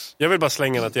 Jag vill bara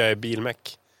slänga att jag är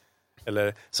bilmäck.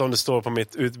 Eller som det står på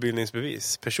mitt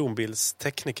utbildningsbevis,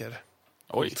 personbilstekniker.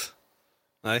 Oj.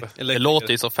 Nej, det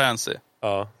låter ju så fancy.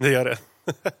 Ja, det gör det.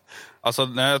 Alltså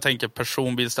när jag tänker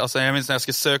personbils... Alltså jag minns när jag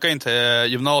skulle söka in till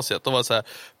gymnasiet, då var det så här,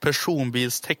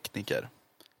 personbilstekniker.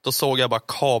 Då såg jag bara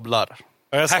kablar.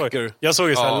 Ja, jag såg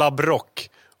ju så här labbrock.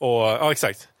 Och, ja,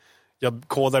 exakt. Jag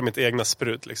kodar mitt egna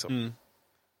sprut liksom.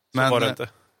 Så var det inte.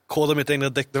 Kodar mitt egna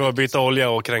däck. Det var byta olja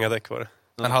och kränga däck var det.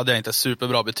 Men hade jag inte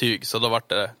superbra betyg, så då var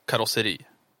det karosseri.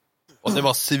 Och det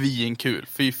var svinkul.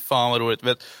 Fy fan vad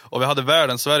roligt. Och vi hade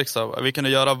världens verkstad. Vi kunde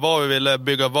göra vad vi ville,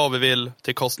 bygga vad vi vill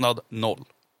till kostnad 0.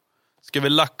 Ska vi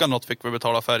lacka något fick vi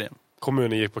betala färgen.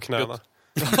 Kommunen gick på knäna.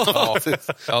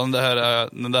 Ja,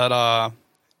 den där,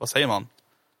 vad säger man?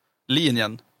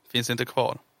 Linjen finns inte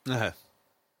kvar. Nej.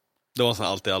 Det var så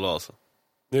alltid allvar alltså.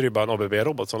 Nu är det ju bara en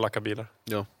ABB-robot som lackar bilar.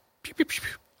 Ja.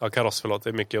 Ja, kaross, förlåt. Det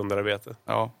är mycket underarbete.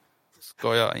 Ja.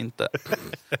 Ska jag inte.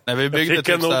 Nej, vi byggde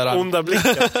typ onda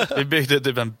blickar. Vi byggde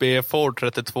typ en B-Ford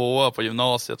 32 på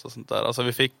gymnasiet och sånt där. Alltså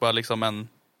vi fick bara liksom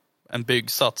en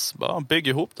byggsats. Bara bygg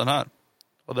ihop den här.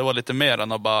 Och det var lite mer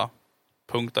än att bara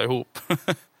punkta ihop.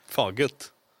 Fan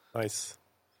gött.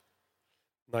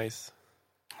 Nice.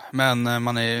 Men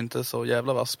man är ju inte så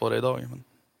jävla vass på det idag. Men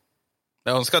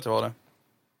jag önskar att jag var det.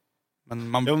 Men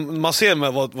man ser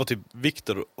med vad typ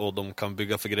Victor och de kan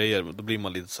bygga för grejer. Då blir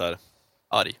man lite så här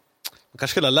arg. Man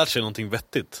kanske skulle ha lärt sig någonting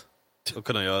vettigt att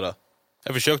kunna göra.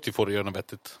 Jag försökte ju få det att göra något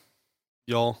vettigt.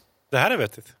 Ja. Det här är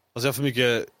vettigt. Alltså jag har för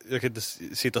mycket, jag kan inte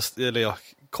sitta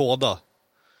koda.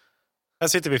 Här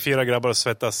sitter vi 4 grabbar och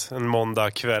svettas en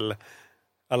måndag kväll.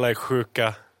 Alla är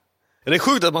sjuka. Det är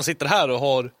sjukt att man sitter här och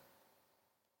har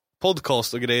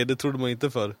podcast och grejer. Det trodde man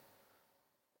inte för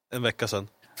en vecka sedan.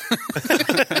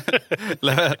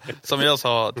 Som jag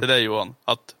sa till dig, Johan,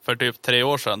 att för typ 3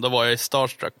 år sedan då var jag i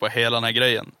starstruck på hela den här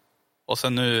grejen. Och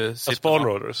sen nu sitter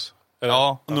Spawnroaders.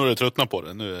 Ja, nu är det tröttna på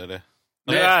det. Nu är det.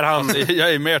 Nu är han.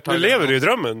 Jag är mer nu lever du i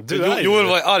drömmen. Joel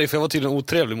var arg för jag var tydligen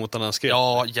otrevlig mot den här skrev.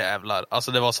 Ja, jävlar.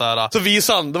 Alltså det var så här. Så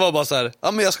visade han, det var bara så här.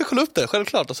 Ja, men jag ska kolla upp det,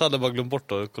 självklart. Och så hade jag bara glömt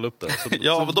bort att kolla upp det. Så,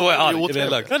 ja, så då är jag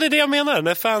arg. Ja, det är det jag menar.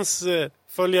 När fans,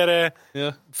 följare,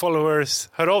 followers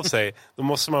hör av sig, då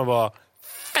måste man vara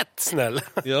fett snäll.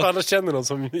 Ja. Annars känner någon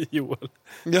som Joel.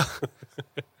 Ja.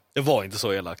 Jag var inte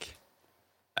så elak.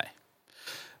 Nej.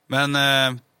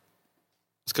 Men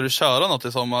ska du köra något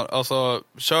i sommar? Alltså,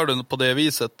 kör du på det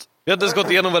viset? Jag har inte ens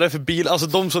gått igenom vad det är för bil. Alltså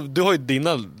de som, du har ju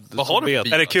dina. Vad har du?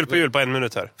 Är det kul på jul på 1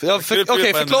 minut här?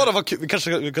 Okej, förklara vad kul. Vi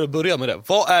kanske ska kunna börja med det.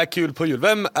 Vad är kul på jul?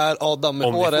 Vem är Adam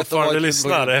med håret? Om ni fortfarande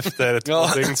lyssnar efter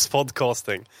ett dygns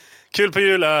podcasting. Kul på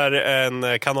jul är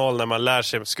en kanal när man lär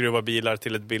sig skruva bilar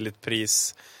till ett billigt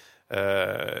pris.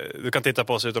 Du kan titta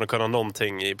på oss utan att kunna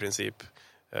någonting i princip.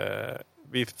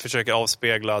 Vi försöker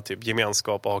avspegla typ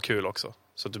gemenskap och ha kul också.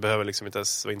 Så du behöver liksom inte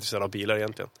ens vara intresserad av bilar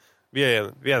egentligen. Vi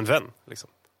är en vän liksom,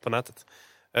 på nätet.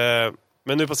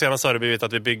 Men nu på senaste har det blivit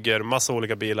att vi bygger massa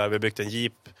olika bilar. Vi har byggt en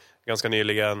Jeep ganska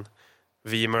nyligen.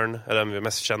 Vemern är den vi är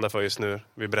mest kända för just nu.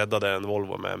 Vi breddade en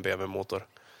Volvo med en BMW-motor.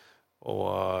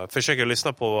 Och försöker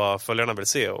lyssna på vad följarna vill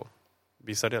se och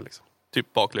visa det liksom.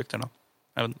 Typ baklyktorna.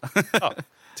 Ja,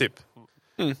 typ.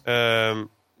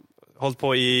 Hållit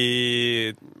på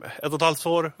i 1,5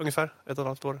 år ungefär.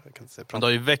 1,5 år. Jag kan inte säga. Men det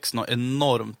har ju växt något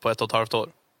enormt på 1,5 år.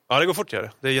 Ja, det går fort gör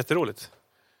det. Det är jätteroligt.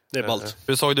 Det är ballt.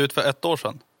 Hur såg det ut för 1 år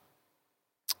sedan?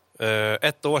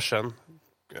 1 år sedan?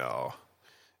 Ja,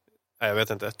 jag vet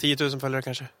inte. 10 000 följare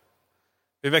kanske.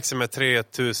 Vi växer med 3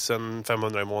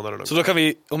 500 i månaden. Så då kan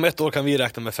vi, om 1 år kan vi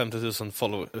räkna med 50 000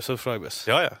 subscribers.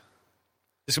 Ja.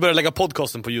 Vi ska börja lägga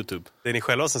podcasten på YouTube. Det är ni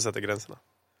själva som sätter gränserna.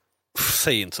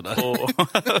 Säg inte sådär.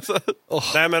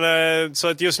 Nej, men så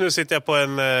att just nu sitter jag på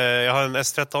jag har en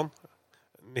S13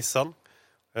 Nissan.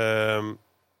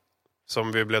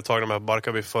 Som vi blev tagna med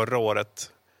Barkarby förra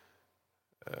året.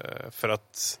 För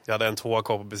att jag hade en 2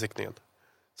 kvar på besiktningen.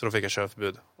 Så då fick jag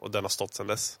körförbud. Och den har stått sedan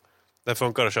dess. Den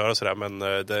funkar att köra sådär, men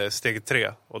det är steg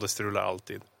 3 och det strular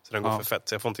alltid. Så den går för fett,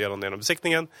 så jag får inte igenom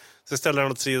besiktningen. Så jag ställde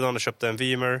den åt sidan och köpte en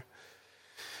Vimer.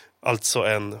 Alltså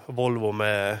en Volvo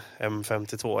med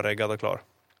M52 reggad och klar.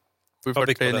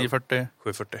 740, 940.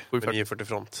 740. 940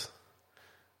 front.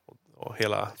 Och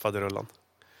hela faderullan.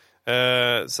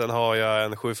 Sen har jag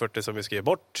en 740 som vi ska ge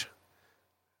bort.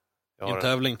 I en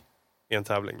tävling. I en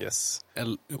tävling, yes.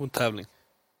 En tävling.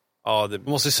 Ja, du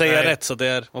måste säga rätt så det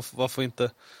är, varför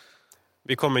inte?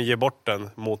 Vi kommer ge bort den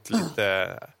mot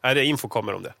lite... Nej, det info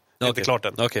kommer om det. Det är inte klart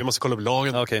än. Vi måste kolla upp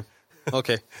lagen.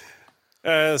 Okej.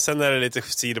 Sen är det lite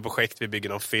sidoprojekt. Vi bygger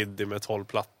någon FID med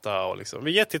 12-platta. Och liksom.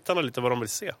 Vi ger tittarna lite vad de vill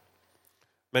se.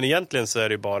 Men egentligen så är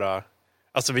det bara...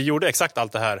 Alltså vi gjorde exakt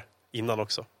allt det här innan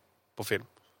också. På film.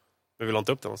 Men vi la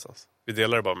inte upp det någonstans. Vi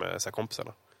delade det bara med så här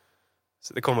kompisarna.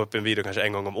 Så det kommer upp en video kanske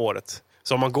en gång om året.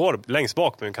 Så om man går längst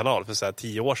bak på en kanal för så här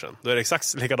 10 år sedan. Då är det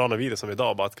exakt likadana videor som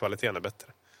idag. Bara att kvaliteten är bättre.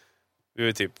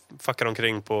 Vi typ fuckar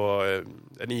omkring på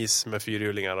en is med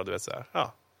 4-hjulingar och du vet så här.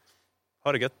 Ja,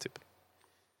 har det gött typ.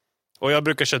 Och jag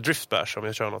brukar köra driftbash om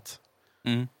jag kör något.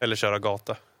 Eller köra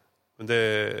gata. Men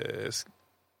det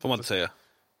får man inte säga.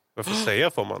 Varför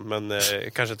säga får man, men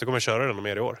kanske inte kommer köra den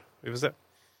mer i år. Vi får se.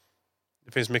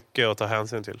 Det finns mycket att ta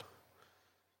hänsyn till.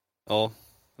 Ja,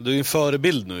 du är en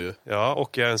förebild nu ju. Ja,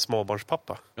 och jag är en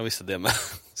småbarnspappa. Jag visste det med.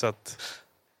 Så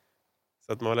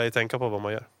att man lär ju tänka på vad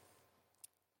man gör.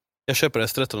 Jag köper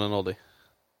S13 av dig.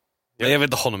 Ja. Jag vill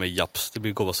inte ha någon med japs. Det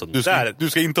blir gå sönder. Du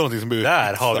ska inte ha någonting som blir...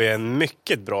 Där har vi en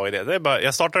mycket bra idé. Det är bara,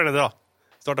 jag startar den idag.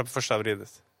 Startar på första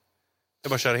vridet. Jag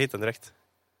bara köra hit den direkt.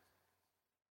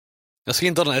 Jag ska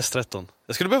inte ha den S13.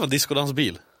 Jag skulle behöva en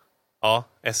discodansbil. Ja,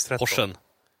 S13. Porschen.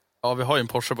 Ja, vi har ju en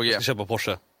Porsche på G. Jag ska köpa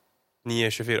Porsche.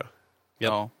 924.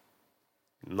 Ja.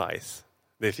 Nice.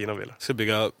 Det är fina bilar. Jag ska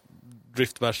bygga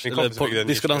driftbash. Eller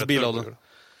discodansbil av den.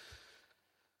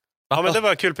 Ja, men det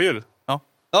var kul på jul.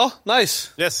 Ja,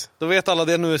 nice. Yes. Då vet alla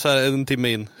det nu är så här en timme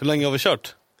in. Hur länge har vi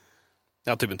kört?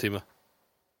 Ja, typ en timme.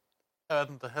 Jag vet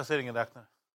inte, jag ser ingen räknare.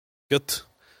 Gött.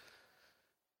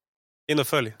 In och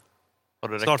följ.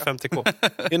 Snart 50k.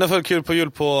 In och följ kul på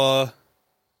jul på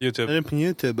YouTube. Är det på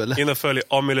YouTube eller? In och följ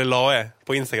Amylelae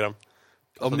på Instagram.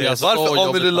 Varför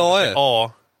Amylelae?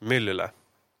 A. Myllylä.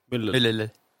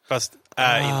 Fast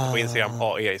inte på Instagram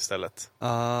AE istället. Det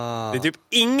är typ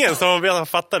ingen som har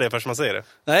fattat det förrän man säger det.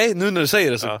 Nej, nu när du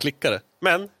säger det så klickar det.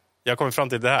 Men jag kommer fram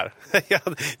till det här. Jag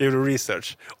gjorde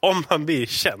research. Om man blir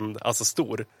känd, alltså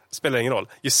stor, spelar ingen roll.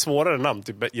 Ju svårare namn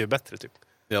typ, ju bättre typ.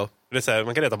 Ja. Det är så här,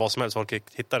 man kan reta vad som helst, folk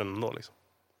hittar den ändå liksom.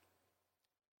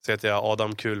 Så heter jag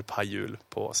Adam Kul Pajul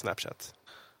på Snapchat.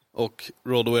 Och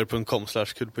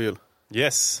roadaware.com/kul på jul.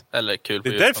 Yes. Eller kul på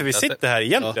jul. jul. Det är därför vi sitter här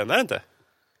egentligen, är det inte?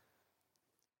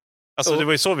 Alltså det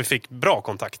var ju så vi fick bra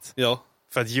kontakt. Ja.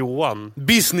 För att Johans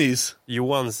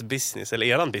business, eller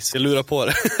eran business. Jag lurar på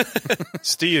det.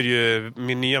 styr ju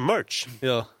min nya merch.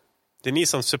 Ja. Det är ni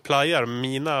som supplyar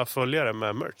mina följare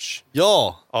med merch.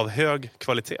 Ja. Av hög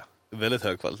kvalitet. Väldigt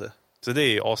hög kvalitet. Så det är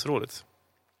ju asroligt.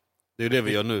 Det är ju det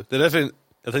vi gör nu. Det är därför,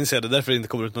 jag tänkte säga, det är därför det inte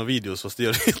kommer ut några videos, fast det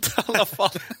gör det inte i alla fall.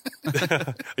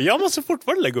 Jag måste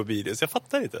fortfarande lägga upp videos, jag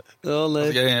fattar inte. Ja, nej.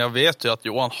 Alltså, jag vet ju att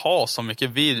Johan har så mycket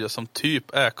videos som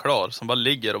typ är klar, som bara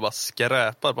ligger och bara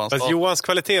skräpar på hans fast Johans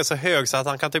kvalitet är så hög så att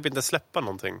han kan typ inte släppa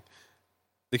någonting.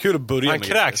 Det är kul att börja. Han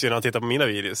kräks ju när han tittar på mina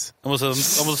videos. Jag måste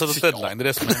sätta en deadline, det är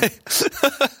det som är.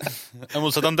 Jag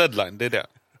måste sätta en deadline, det är det.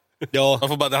 Ja.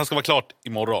 Han ska vara klart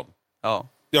imorgon. Ja.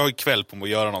 Jag har ju kväll på mig att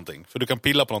göra någonting. För du kan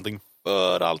pilla på någonting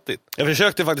för alltid. Jag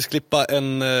försökte faktiskt klippa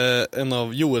en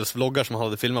av Joels vloggar som han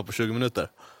hade filmat på 20 minuter.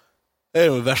 Det är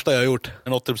det värsta jag har gjort.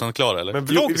 En 80% klar eller? Men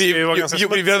vlogg ska ju vara ganska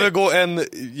smutsigt. Vi behöver gå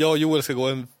Joel ska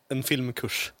gå en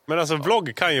filmkurs. Men alltså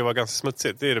vlogg kan ju vara ganska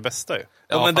smutsigt, det är det bästa ju.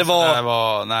 Ja, men det var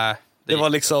var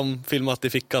liksom filmat i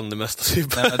fickan det mesta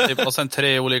typ. Nej, men typ. Och sen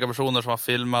 3 olika personer som har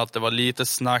filmat, det var lite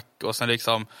snack och sen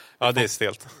liksom... Ja, det är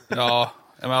stelt. Ja,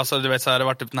 men alltså du vet så här, det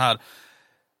var typ den här...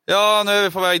 Ja, nu är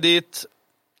vi på väg dit.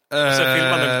 Och så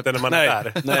filmar man inte när man är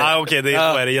där. Nej. Okej,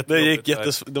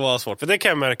 det var svårt. För det kan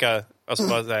jag märka, alltså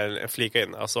bara så här, flika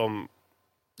in. Alltså om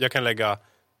jag kan lägga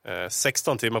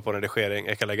 16 timmar på redigering,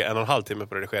 jag kan lägga 1,5 timme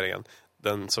på redigeringen.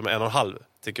 Den som är 1,5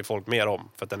 tycker folk mer om,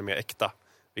 för att den är mer äkta.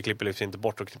 Vi klipper liksom inte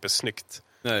bort och klipper snyggt.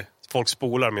 Nej. Folk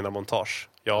spolar mina montage.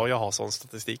 Ja, jag har sån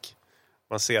statistik.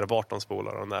 Man ser vart de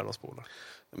spolar och när de spolar.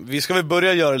 Vi ska väl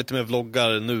börja göra lite mer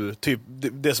vloggar nu. Typ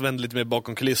det som händer lite mer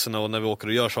bakom kulisserna och när vi åker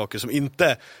och gör saker som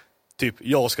inte typ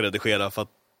jag ska redigera för att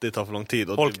det tar för lång tid.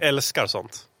 Och folk älskar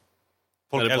sånt.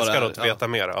 Folk älskar att veta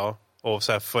mer, ja. Och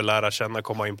så här få lära känna,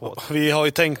 komma in på det. Vi har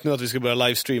ju tänkt nu att vi ska börja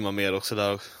livestreama mer och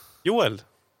sådär. Joel,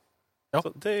 Ja.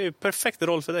 Så det är ju perfekt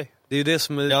roll för dig. Det är ju det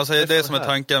som är... Ja, alltså, det är det som är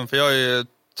tanken. För jag har ju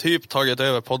typ tagit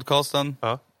över podcasten.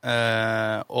 Ja.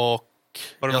 Och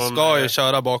jag ska ju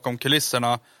köra bakom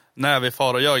kulisserna när vi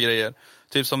far och gör grejer.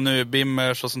 Typ som nu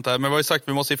Bimmers och sånt där. Men vi har ju sagt att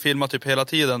vi måste ju filma typ hela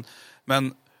tiden.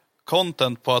 Men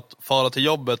content på att fara till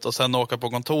jobbet och sen åka på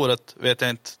kontoret vet jag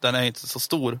inte, den är inte så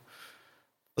stor.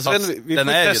 Alltså, vi får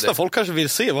testa, folk kanske vill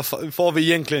se vad vi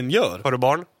egentligen gör. Har du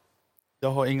barn?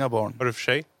 Jag har inga barn. Har du för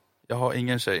tjej? Jag har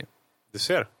ingen tjej. Du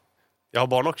ser. Jag har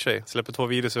barn och tjej. Släpper 2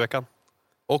 videos i veckan.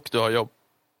 Och du har jobb.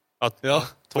 Ja,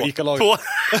 2 ICA-lag.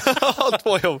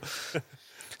 2 jobb.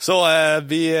 Så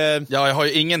Ja, jag har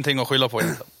ju ingenting att skylla på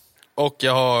egentligen. Och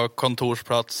jag har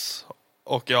kontorsplats.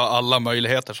 Och jag har alla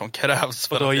möjligheter som krävs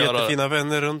för och du har att göra jättefina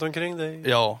vänner runt omkring dig.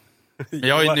 Ja. Men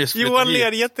jag har ju nyss Johan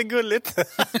ler jättegulligt.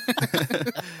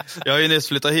 Jag har ju nyss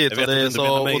flyttat hit och det är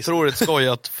så otroligt skoj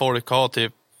att folk har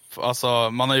typ, alltså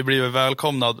man har ju blivit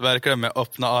välkomnad verkligen med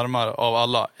öppna armar av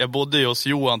alla. Jag bodde ju hos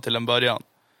Johan till en början.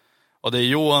 Och det är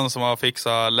Johan som har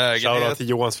fixat lägenhet. Shoutout till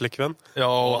Johans flickvän.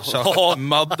 Ja, och shoutout till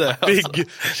Madde. Big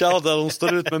shoutout, de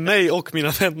står ut med mig och mina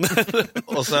vänner.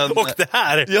 Och sen, och det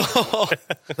här! Ja.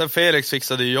 Sen Felix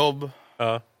fixade ju jobb.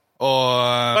 Ja. Och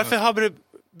varför har det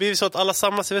blivit så att alla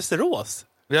samlas i Västerås?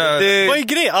 Ja, vad är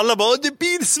grej? Alla bara, det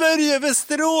blir Sverige,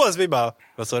 Västerås! Vi bara,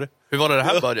 vad sa du? Hur var det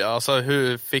här började? Alltså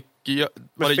hur fick jag...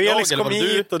 Var det Felix kom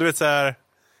hit och du vet så här...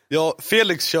 Ja,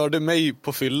 Felix körde mig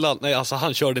på fyllan. Nej, alltså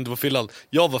han körde inte på fyllan.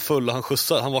 Jag var full och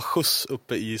han var skjuts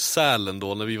uppe i Sälen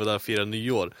då när vi var där och firade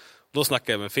nyår. Då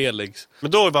snackade jag med Felix.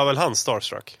 Men då var väl han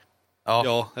starstruck?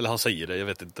 Ja, eller han säger det. Jag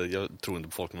vet inte, jag tror inte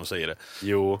på folk när de säger det.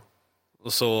 Jo.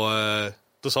 Och så...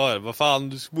 Då sa jag, vad fan,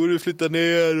 du borde flytta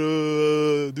ner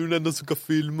och du är den enda som kan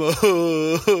filma.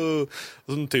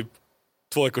 Och så typ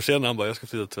 2 veckor senare han bara, jag ska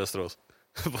flytta till Västerås.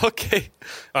 Okej.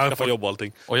 Jag får jobb och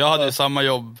allting. Och jag hade ju samma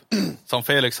jobb som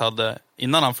Felix hade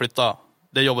innan han flyttade.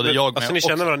 Det jobbade jag med. Alltså ni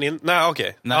känner varandra Nej,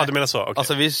 okej. Nej. Ja, du menar så. Okay.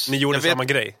 Alltså, ni gjorde samma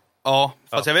grej. Ja,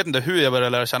 fast jag vet inte hur jag började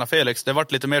lära känna Felix. Det var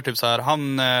lite mer typ så här,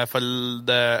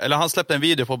 han släppte en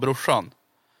video på brorsan.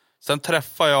 Sen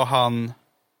träffade jag han.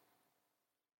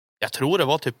 Jag tror det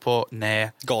var typ på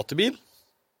gatubil.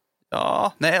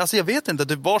 Ja, nej, alltså jag vet inte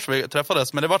typ var vi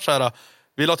träffades, men det var så här,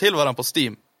 vi la till varandra på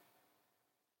Steam.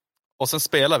 Och sen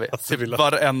spelade vi alltså, typ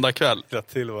varenda kväll. La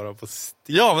till varandra på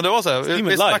Steam. Ja, men det var så här,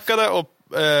 vi snackade och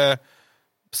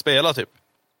spelade typ.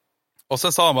 Och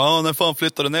sen sa han bara, när fan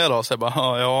flyttade ner då? Så jag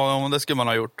bara, ja, men det skulle man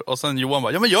ha gjort. Och sen Johan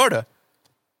bara, ja men gör det.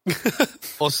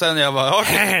 Och sen jag bara,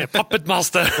 Puppet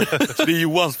Master. Det är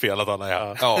Johans fel att han är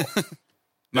här. Ja.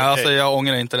 Men alltså jag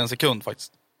ångrar inte en sekund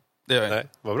faktiskt. Det gör jag inte. Nej,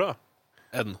 vad bra.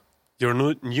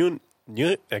 You're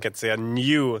new, jag kan inte säga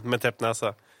new med täppt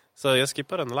näsa. Så jag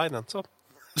skippar den linen, så.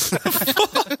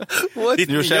 Ditt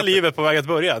nya liv är på väg att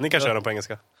börja. Ni kan köra den på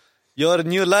engelska. Your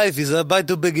new life is about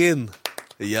to begin.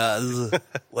 Yes.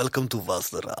 Welcome to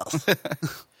Västerås.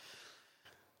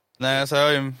 Nej, så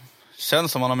jag ju,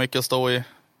 känns som man har mycket att stå i.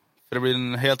 För det blir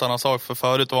en helt annan sak. För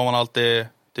förut var man alltid,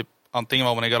 typ, antingen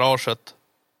var man i garaget.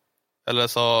 Eller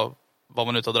så var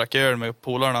man ute och drack öl med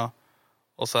polarna.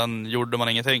 Och sen gjorde man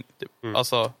ingenting. Typ.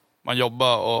 Alltså, man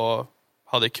jobbade och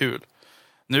hade kul.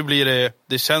 Nu blir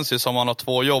det känns ju som man har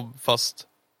 2 jobb. Fast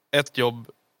ett jobb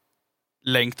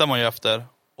längtar man ju efter.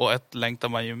 Och ett längtar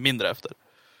man ju mindre efter.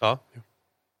 Ja.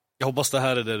 Jag hoppas det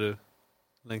här är det du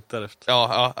längtar efter.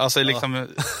 Ja, alltså liksom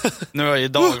nu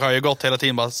idag har jag gått hela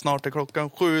tiden bara, snart är klockan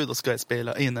 7, då ska jag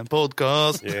spela in en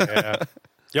podcast. Yeah.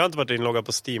 Jag har inte varit inloggad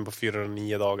på Steam på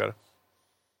 409 dagar.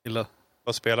 Illa.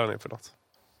 Vad spelar ni för något?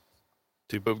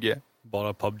 Typ PUBG.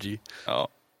 Bara PUBG. Ja.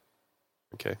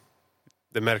 Okej.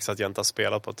 Det märks att jag inte har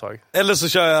spelat på ett tag. Eller så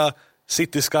kör jag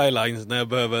City Skylines när jag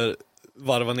behöver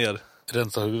varva ner.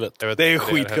 Rensa huvudet. Det är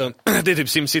skitkön. Det är typ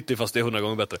SimCity fast det är 100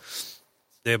 gånger bättre.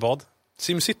 Det är vad?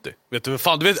 SimCity. Vet du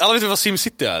fan, alla vet vad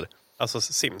SimCity är. Alltså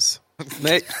Sims.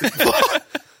 Nej.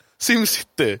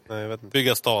 SimCity. Nej, jag vet inte.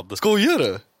 Bygga stad. Skojar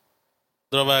du?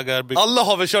 Dra vägar. Alla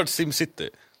har väl kört SimCity?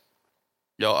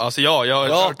 Ja, alltså jag har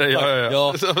kört det.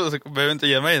 Ja. Så behöver inte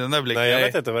ge mig den där blicken. Nej, jag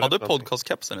vet inte vad har du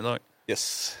podcast-capsen idag?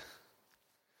 Yes.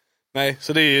 Nej,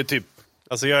 så det är ju typ...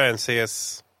 Alltså jag är en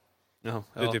CS... Jaha,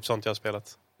 det är typ sånt jag har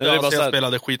spelat. Ja, det är bara jag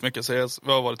spelade skitmycket CS.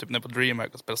 Vi har varit typ nere på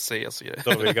DreamHack och spelat CS och grejer.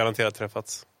 Då har vi garanterat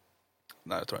träffats.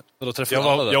 Nej, jag tror inte.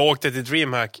 Jag åkte till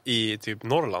DreamHack i typ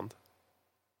Norrland.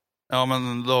 Ja,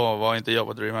 men då var inte jag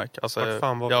på DreamHack. Alltså,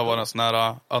 jag var en sån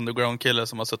här underground-kille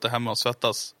som har suttit hemma och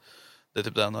svettas. Det är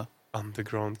typ det enda.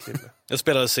 Underground-kille. Jag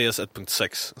spelade CS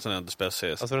 1.6. Sen har jag inte spelat CS.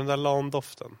 Alltså den där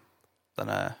LAN-doften. Den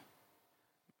är...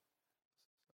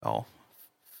 Ja.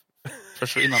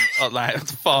 försvinna. Nej,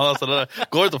 fan alltså, det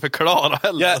går inte att förklara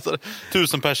heller. Ja. Alltså.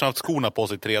 1000 personer har haft skorna på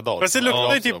sig 3 dagar. Fast det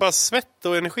luktar ju typ bara svett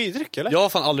och energidryck, eller? Jag har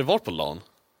fan aldrig varit på LAN.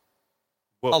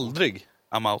 Wow. Aldrig.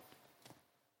 I'm out.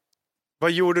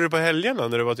 Vad gjorde du på helgerna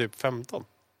när du var typ 15?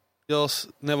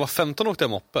 När jag var 15 åkte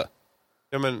jag moppe.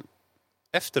 Ja, men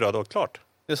efter då klart?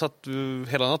 Jag satt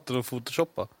hela natten och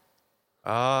photoshoppade.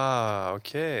 Ah,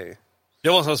 okej.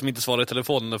 Jag var en sån som inte svarade i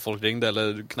telefonen när folk ringde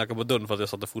eller knackade på dörren för att jag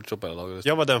satt och photoshoppade hela dagen.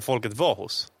 Jag var den folket var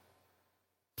hos.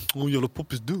 Jävla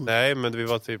poppis du. Nej, men vi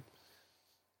var typ...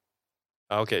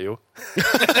 Ja, okej, jo.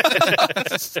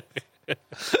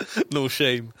 No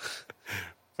shame.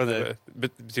 Men det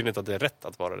betyder inte att det är rätt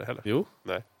att vara det heller. Jo.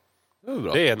 Nej. Det är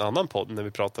bra. Det är en annan podd när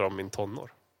vi pratar om min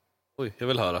tonår. Oj, jag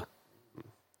vill höra.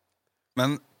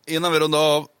 Men innan vi rundar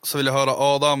av så vill jag höra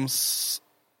Adams.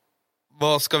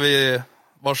 Var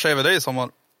ser vi dig i sommar?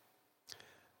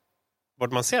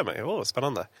 Vart man ser mig?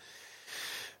 Spännande.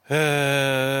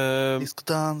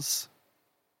 Diskodans.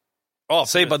 Ja,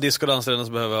 säg bara diskodans redan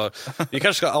så behöver jag. Vi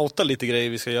kanske ska outa lite grejer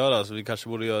vi ska göra, så vi kanske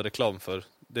borde göra reklam för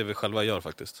det vi själva gör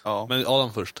faktiskt. Ja. Men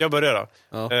Adam först. Jag börjar då.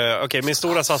 Ja. Okej, min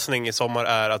stora satsning i sommar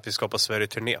är att vi ska på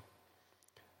Sverige-turné.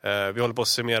 Vi håller på att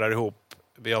summera ihop.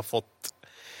 Vi har fått...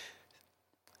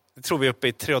 Jag tror vi är uppe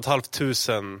i 3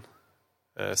 500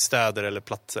 städer eller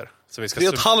platser. Så vi ska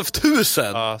 3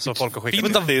 500? Ja, som folk har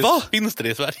skickat. Finns det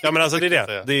i Sverige? Ja, men alltså det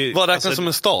är det. Vad räknas som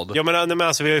en stad? Ja, men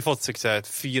alltså, vi har ju fått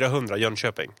 400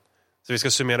 Jönköping. Så vi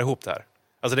ska summera ihop det här.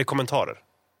 Alltså det är kommentarer.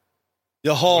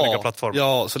 Jaha. Olika plattformar.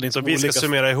 Ja, så det är inte så vi ska olika...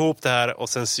 summera ihop det här och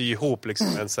sen sy ihop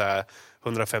liksom en så här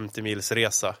 150 mils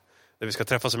resa. Där vi ska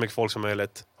träffa så mycket folk som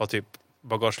möjligt. Ha typ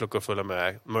bagageluckor fulla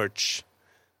med merch.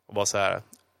 Och bara så här.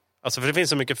 Alltså för det finns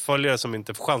så mycket följare som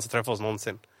inte får chans att träffa oss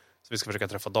någonsin. Så vi ska försöka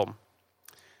träffa dem.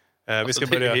 Vi ska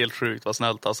Det börja... är helt sjukt, vad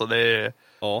snällt. Alltså, det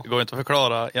går inte att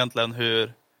förklara egentligen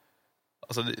hur...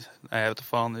 Alltså, nej, jag vet inte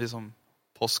fan, det är som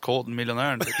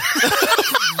Postkodmiljonären. Typ.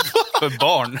 För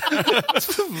barn.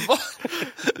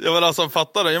 Jag vill alltså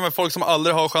fatta det. Ja, men folk som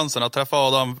aldrig har chansen att träffa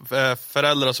Adam,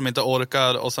 föräldrar som inte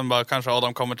orkar och sen bara kanske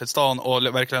Adam kommer till stan och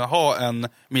verkligen ha en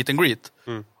meet and greet.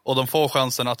 Och de får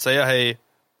chansen att säga hej,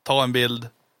 ta en bild.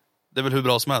 Det är väl hur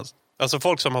bra som helst. Alltså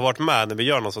folk som har varit med när vi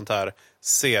gör något sånt här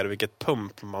ser vilket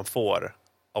pump man får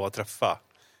av att träffa.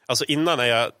 Alltså innan är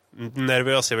jag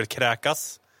nervös, jag vill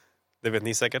kräkas. Det vet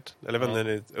ni säkert. Eller vet när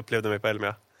ni upplevde mig på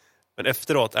Elmia. Men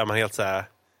efteråt är man helt så här.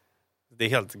 Det är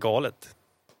helt galet.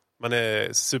 Man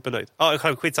är supernöjd. Ja,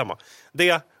 skitsamma.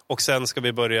 Det, och sen ska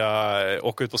vi börja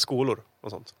åka ut på skolor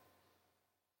och sånt.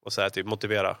 Och så här typ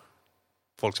motivera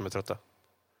folk som är trötta.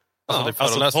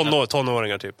 Alltså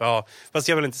tonåringar typ. Ja, fast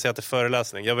jag vill inte säga att det är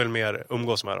föreläsning. Jag vill mer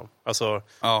umgås med dem. Alltså,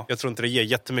 jag tror inte det ger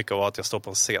jättemycket av att jag står på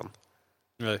en scen.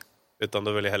 Nej. Utan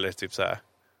då vill jag hellre typ så här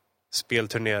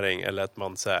spelturnering eller att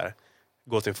man så här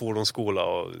går till en fordonsskola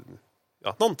och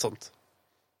något sånt.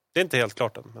 Det är inte helt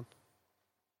klart än. Men...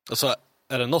 Alltså,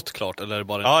 är det något klart eller är det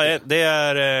bara... Ja, det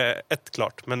är ett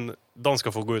klart. Men de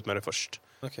ska få gå ut med det först.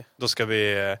 Okay. Då ska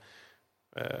vi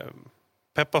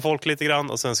peppa folk lite grann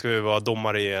och sen ska vi vara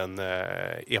domare i en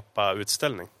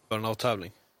EPA-utställning.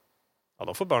 Burnout-tävling. Ja,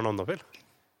 de får börna om de vill.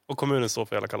 Och kommunen står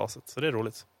för hela kalaset. Så det är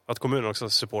roligt. Att kommunen också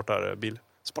supportar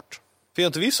bilsport. Får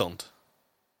inte vi sånt?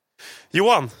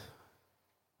 Johan!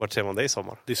 Vart ser man dig i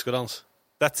sommar? Diskodans.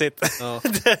 That's it. Ja.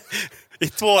 I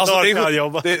 2 dagar kan jag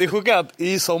jobba. Det är sjukt att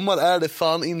i sommar är det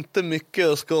fan inte mycket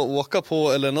jag ska åka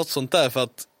på eller något sånt där. För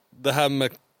att det här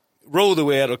med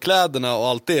roadwear och kläderna och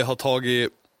allt det har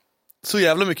tagit så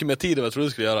jävla mycket mer tid än vad jag trodde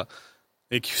det skulle göra.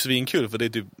 Det är svinkul för det är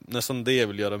typ nästan det jag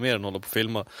vill göra mer än hålla på och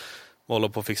filma. Hålla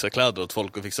på och fixa kläder åt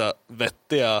folk och fixa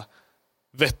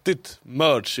vettigt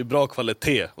merch i bra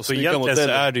kvalitet. Och så egentligen så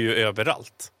är du ju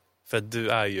överallt. För du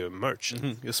är ju merch.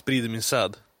 Jag sprider min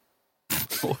säd.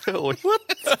 Oj.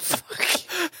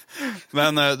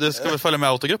 Men du ska väl följa med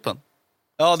autogruppen?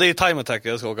 Ja, det är Time Attack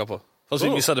jag ska åka på. Fast vi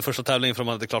missade första tävlingen för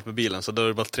man hade klart med bilen. Så då är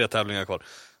det bara 3 tävlingar kvar.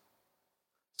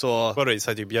 Så... Var det i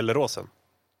typ Gelleråsen?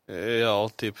 Ja,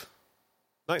 typ.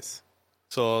 Nice.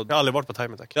 Så... Jag har aldrig varit på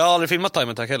Time Attack. Jag har aldrig filmat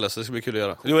Time Attack heller, så det ska bli kul att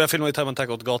göra. Jo, jag filmade ju Time Attack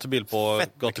åt gatubil på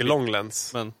gatubil.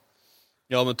 Långlens. Men...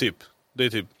 Ja, men typ. Det är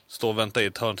typ stå och vänta i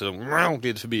ett hörn till de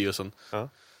glider förbi och sen... Ja.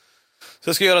 Så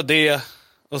jag ska göra det.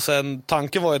 Och sen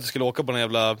tanken var att jag skulle åka på den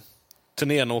jävla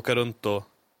turnén och åka runt och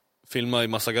filma i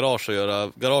massa garage och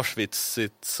göra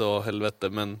garagevitsits och helvete,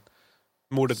 men...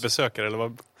 Mordet besökare, eller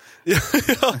vad? Ja,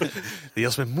 det är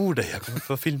jag som är mordare, jag kommer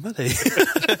få filma dig.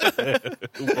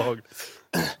 Obehagligt.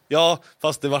 Ja,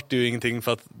 fast det vart ju ingenting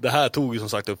för att det här tog ju som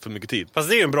sagt upp för mycket tid. Fast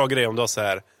det är ju en bra grej om du har så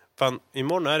här. Fan,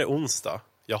 imorgon är det onsdag.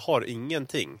 Jag har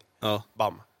ingenting. Ja.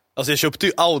 Bam. Alltså jag köpte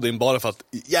ju Audin bara för att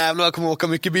jävlar jag kommer åka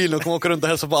mycket bil och kommer åka runt och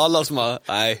hälsa på alla som har...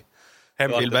 Nej.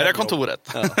 Tillbergakontoret.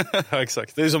 Ja,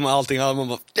 exakt. Det är som allting. Man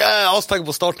bara, jag är taggad på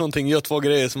att starta någonting, gör 2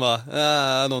 grejer som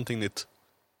bara, någonting nytt.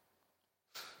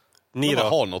 Ni då?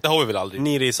 Har något. Det har vi väl aldrig.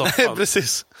 Ni i soffan.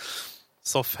 Precis.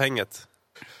 Soffhänget.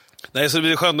 Nej, så det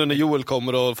blir skönt när Joel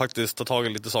kommer och faktiskt tar tag i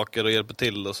lite saker och hjälper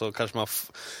till. Och så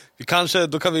kanske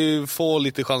då kan vi få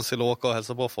lite chans till att åka och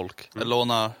hälsa på folk. Jag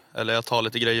lånar, eller jag tar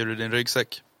lite grejer ur din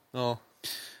ryggsäck. Ja.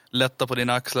 Lätta på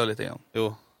dina axlar lite grann.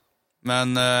 Jo.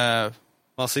 Men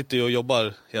man sitter ju och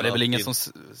jobbar hela det är väl ingen tiden.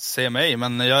 som ser mig,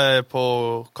 men jag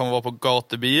kommer vara på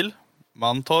gatubil,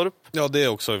 Mantorp. Ja, det är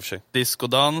också i och för sig.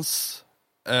 Diskodans.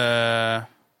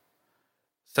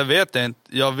 Sen vet jag inte.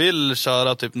 Jag vill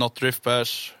köra typ något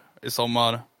driftbash i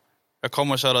sommar. Jag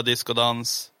kommer köra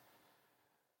diskodans.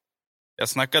 Jag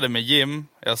snackade med Jim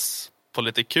på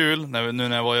lite kul nu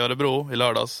när jag var i Örebro i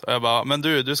lördags. Och jag bara, men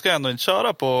du ska ändå inte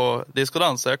köra på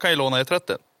diskodans. Jag kan ju låna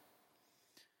E30.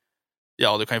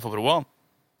 Ja, du kan ju få prova.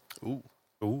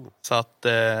 Så att...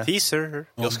 Teaser.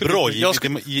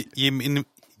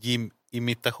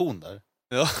 Jim-imitation där.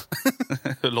 Ja.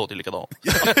 Det låter ju likadant.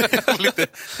 Lite.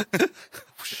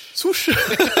 Swoosh.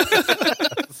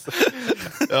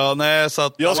 Ja, nej, så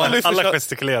att... Alla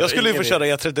gestikulerar. Jag skulle ju få köra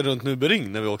E30 runt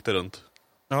Nubering när vi åkte runt.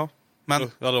 Ja,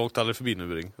 men... Jag hade åkt aldrig förbi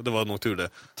Nubering. Och det var nog tur det.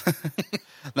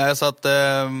 Nej, så att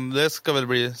det ska väl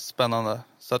bli spännande.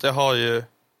 Så att jag har ju...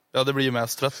 Ja, det blir ju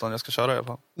mest 13 jag ska köra i alla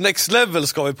fall. Next Level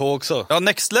ska vi på också. Ja,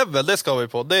 Next Level, det ska vi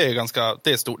på. Det är ganska...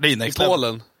 Det är stort. Det är Next I Level.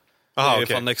 Polen. Aha, det är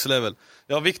fan Next Level.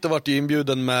 Ja, Victor vart ju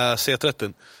inbjuden med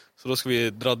C30. Så då ska vi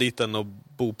dra dit den och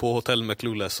bo på hotell med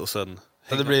Clueless och sen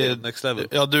det blir Next Level.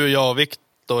 Ja, du, jag och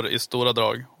Victor i stora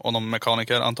drag. Och någon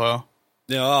mekaniker, antar jag.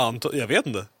 Ja, jag vet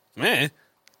inte. Nej.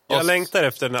 Jag längtar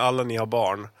efter när alla ni har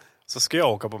barn. Så ska jag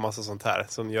åka på massa sånt här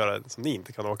som ni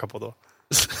inte kan åka på då.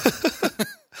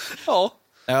 Ja.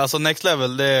 Alltså Next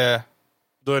Level, det är...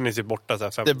 Då är ni typ borta så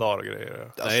här 5 dagar och grejer.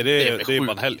 Alltså, nej, det är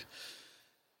bara en helg.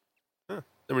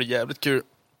 Det blir jävligt kul.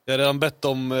 Jag har redan bett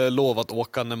om lov att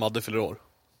åka när Madde fyller år.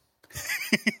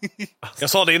 Jag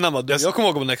sa det innan, Madde. Jag kommer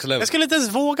åka på Next Level. Jag skulle inte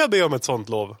ens våga be om ett sånt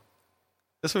lov.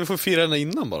 Det är så vi får fira henne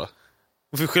innan bara.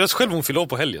 Hon får skylla sig själv om hon fyller år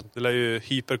på helgen. Det lär ju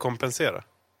hyperkompensera.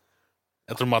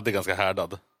 Jag tror Madde är ganska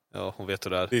härdad. Ja, hon vet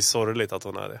hur det är. Det är sorgligt att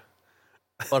hon är det.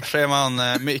 Vart ser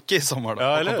man mycket i sommar då?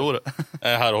 Ja, på kontoret?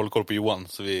 Jag är här och håller koll på Johan,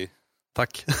 så vi...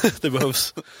 Tack, det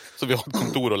behövs. Så vi har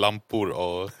kontor och lampor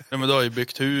och... Ja, men du har ju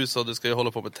byggt hus och du ska ju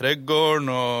hålla på med trädgården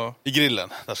och... I grillen,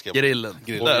 där ska jag... Grillen.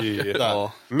 Där.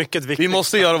 Ja. Mycket viktigt. Vi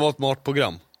måste göra vårt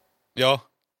matprogram. Ja.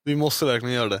 Vi måste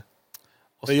verkligen göra det.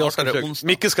 Och det jag ska det onsdag.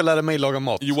 Micke ska lära mig laga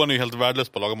mat. Johan är ju helt värdelös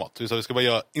på att laga mat. Så vi ska bara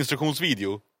göra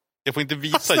instruktionsvideo. Jag får inte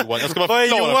visa Johan. Jag ska bara vad är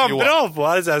förklara Johan bra på?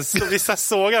 Han är så här, vissa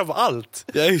sågar på allt.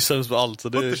 Jag är ju sämst på allt. Så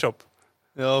det... Photoshop.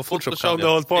 Ja, Photoshop Som du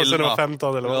har hållit på sedan du var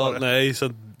 15 eller vad var det? Nej,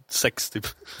 sen 6 typ.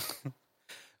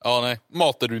 Ja, nej.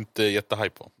 Mat är du inte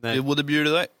jättehype på. Nej. Vi borde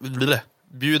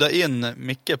bjuda in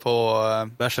Micke på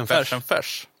Bärsen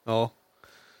färs. Ja.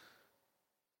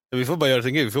 Vi får bara göra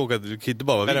en grej. Vi får åka till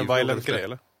Kiddebaba. Är det en violent grej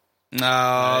eller?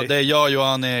 Nej, det är jag,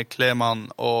 Johan,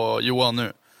 Kleman och Johan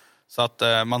nu. Så att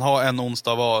man har en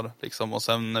onsdag var liksom, och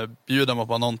sen bjuder man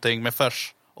på någonting med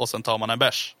färs och sen tar man en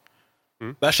bärs.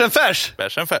 Bärsen färs!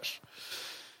 Bärsen färs.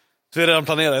 Så vi har redan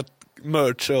planerat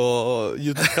merch och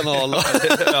YouTube-kanal.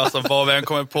 Alltså vad vi än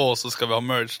kommer på så ska vi ha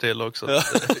merch till också. Ja.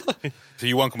 Så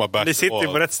Johan kommer bärs. Ni sitter ju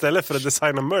på rätt ställe för att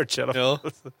designa merch i alla fall. Ja,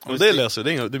 och det löser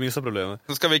vi. Det är det minsta problemet.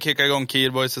 Så ska vi kicka igång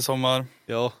Killboys i sommar.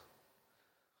 Ja.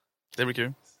 Det blir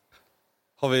kul.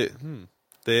 Har vi...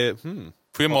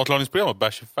 Får vi matlagningsprogram och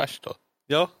bärs färs då?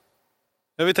 Ja.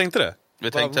 Ja, vi tänkte det.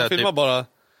 Vi tänkte man filmar typ, bara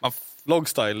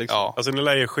vlogstyle liksom. Ja. Alltså ni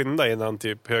lär ju skynda innan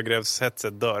typ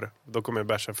högrevshetset dör. Då kommer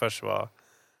bärsen färs vara...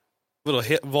 Vadå,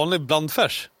 vanlig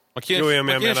blandfärs? Jo, jag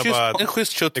menar bara... En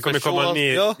schysst kött. Det kommer komma en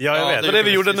ny... Ja, jag vet. det är det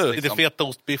vi gjorde nu. Lite feta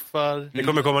ostbiffar. Det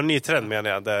kommer komma en ny trend menar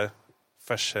jag, där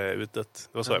färs är utdött.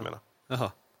 Det var så jag menar.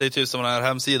 Jaha. Det är typ som den här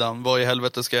hemsidan. Vad i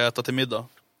helvete ska jag äta till middag?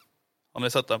 Har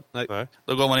ni sett det? Nej.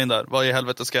 Då går man in där. Vad i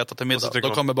helvete ska jag äta till middag? Då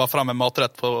kommer bara fram en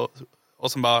maträtt på,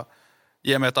 och sen bara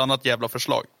ge mig ett annat jävla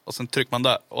förslag. Och sen trycker man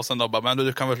där. Och sen då bara, men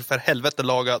du kan väl för helvete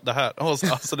laga det här. Och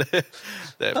så, alltså det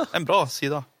är en bra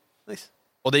sida. Nice.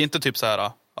 Och det är inte typ så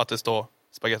här att det står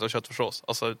spagetti och köttfärssås.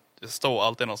 Alltså det står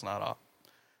alltid någon sån här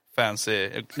fancy,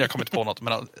 jag kommer inte på något,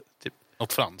 men typ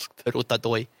något franskt.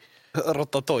 Ratatouille.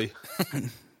 Ratatouille.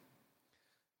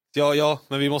 Ja,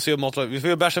 men vi måste ju vi får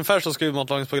göra bärsen färs, så ska vi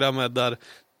matlagningsprogrammet där.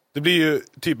 Det blir ju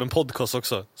typ en podcast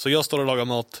också. Så jag står och lagar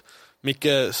mat. Micke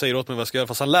säger åt mig vad jag ska göra,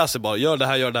 fast han läser bara. Gör det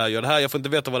här, gör det här, gör det här. Jag får inte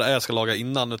veta vad det är jag ska laga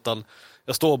innan, utan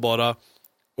jag står bara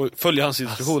och följer hans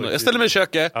instruktioner. Alltså, jag ställer mig i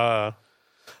köket.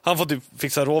 Han får typ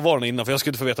fixa råvarorna innan, för jag skulle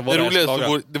inte få veta vad det är jag ska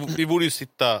laga. Vi borde ju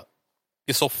sitta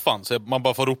i soffan så man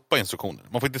bara får ropa instruktioner.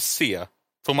 Man får inte se.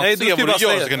 Får man Nej, se vad du gör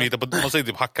säga, så kan du hitta på, man säger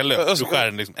typ hacka lök. Du skär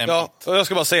den liksom en bit. Och jag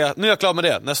ska bara säga, nu är jag klar med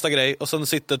det, nästa grej. Och sen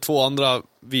sitter 2 andra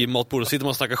vid matbordet, sitter man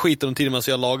och snackar skit under tiden medan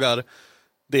jag lagar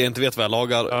det jag inte vet vad jag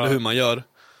lagar, eller hur man gör.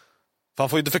 För han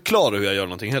får inte förklara hur jag gör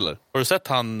någonting heller. Har du sett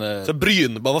han... Så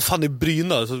bryn, bara vad fan är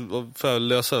bryna? Så får jag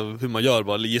lösa hur man gör,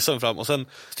 bara gissa fram. Och sen...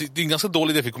 Det är en ganska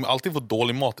dålig idé, för vi kommer alltid få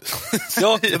dålig mat.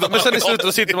 Ja, men sen i slutet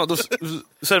då sitter man, då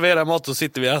serverar jag mat och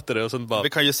sitter vi och äter det. Och sen bara... Vi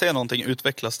kan ju se någonting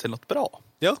utvecklas till något bra.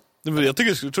 Ja, jag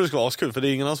tror det ska vara askul, för det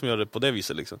är ingen annan som gör det på det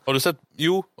viset liksom. Har du sett,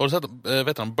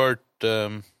 vet han, Bert,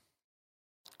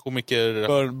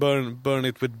 komiker... Burn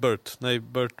it with Bert. Nej,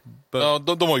 Bert. Ja,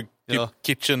 de har ju typ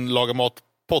Kitchen laga mat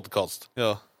podcast.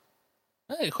 Ja.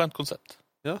 Nej, skönt koncept.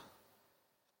 Ja.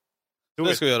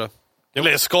 Det ska jag göra.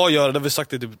 Eller jag ska göra, det har vi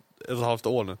sagt i typ 1,5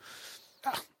 år nu.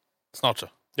 Ja, snart så.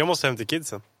 Jag måste hem till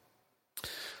kidsen.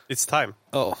 It's time.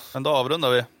 Ja. Men då avrundar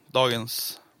vi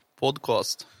dagens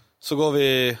podcast. Så går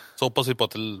vi... Så hoppas vi på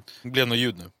att det blev något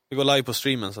ljud nu. Vi går live på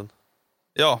streamen sen.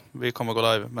 Ja, vi kommer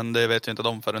gå live. Men det vet ju inte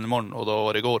de förrän imorgon. Och då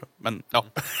var det igår. Men ja.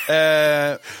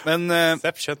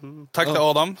 Tack till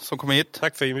Adam som kom hit.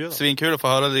 Tack för inbjudan. Svinkul att få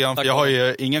höra det. Jag har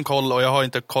ju ingen koll. Och jag har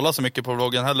inte kollat så mycket på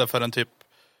vloggen heller förrän typ...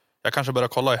 Jag kanske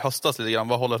började kolla i höstas lite grann.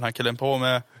 Vad håller den här killen på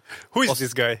med? Who is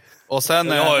this guy? Och sen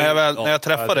när jag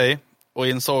träffade dig och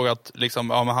insåg att liksom,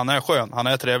 ja, men han är skön, han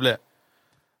är trevlig.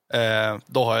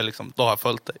 Då har jag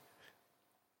följt dig.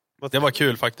 Det var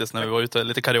kul faktiskt när vi var ute,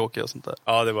 lite karaoke och sånt där.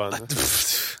 Ja, det var en...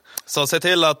 Så se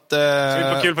till att... Ska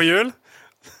vi på kul på jul?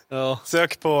 Ja.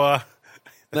 Sök på...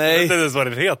 Nej. Jag vet inte ens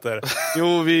vad det heter.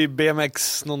 Jo, vi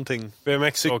BMX någonting.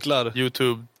 BMX cyklar. Och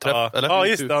YouTube-träff, eller? Ja,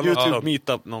 just det. YouTube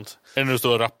meetup, något. Är det när du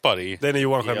står och rappar i? Den är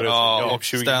Johan skämmer ut. Ja, och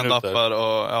stand-upar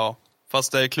och ja.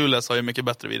 Fast Clueless har ju mycket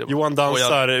bättre video. Johan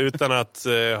dansar utan att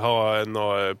ha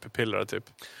några pupiller typ.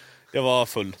 Jag var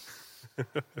full.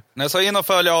 Nej, så in och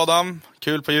följ Adam.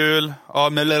 Kul på jul. Ja,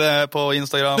 Miller på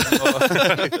Instagram.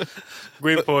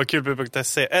 Gå in på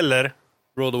kulpojul.se eller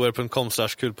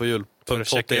roadaware.com/kulpojul.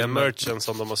 checka merchen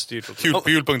som de har styrt åt.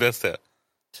 Kulpojul.se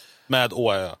med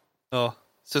OA. Ja.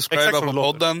 Subscribe på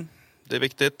podden. Det är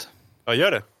viktigt. Ja,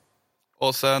 gör det.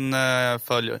 Och sen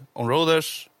följ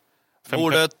Onroaders.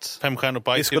 Mordet. 5 stjärnor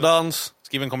på iTunes. Diskodans.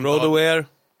 Skriv en kommentar. Roadaware.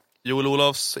 Joel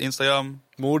Olofs Instagram.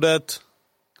 Mordet.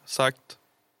 Sagt.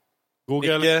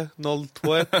 Google.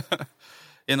 021.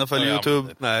 In och följ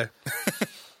YouTube. Nej.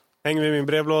 Häng med i min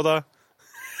brevlåda.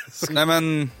 Nej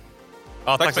men...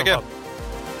 Ja, tack så mycket.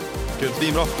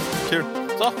 Kul, bra. Kul.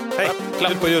 Så, hej.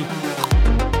 Klapp på jul.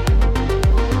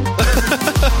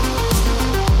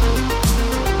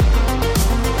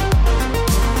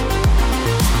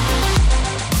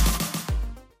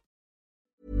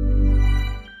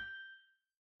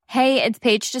 Hey, it's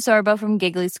Paige DeSorbo from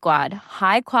Giggly Squad.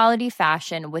 High quality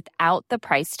fashion without the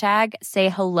price tag. Say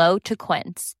hello to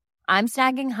Quince. I'm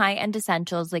snagging high-end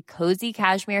essentials like cozy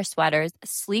cashmere sweaters,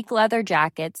 sleek leather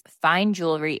jackets, fine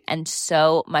jewelry, and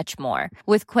so much more.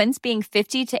 With Quince being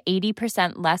 50 to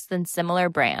 80% less than similar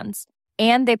brands.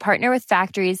 And they partner with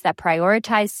factories that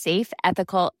prioritize safe,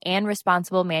 ethical, and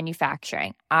responsible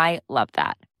manufacturing. I love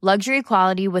that. Luxury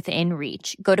quality within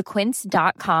reach. Go to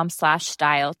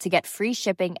quince.com/style to get free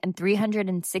shipping and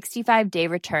 365-day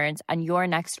returns on your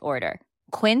next order.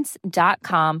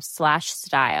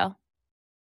 Quince.com/style.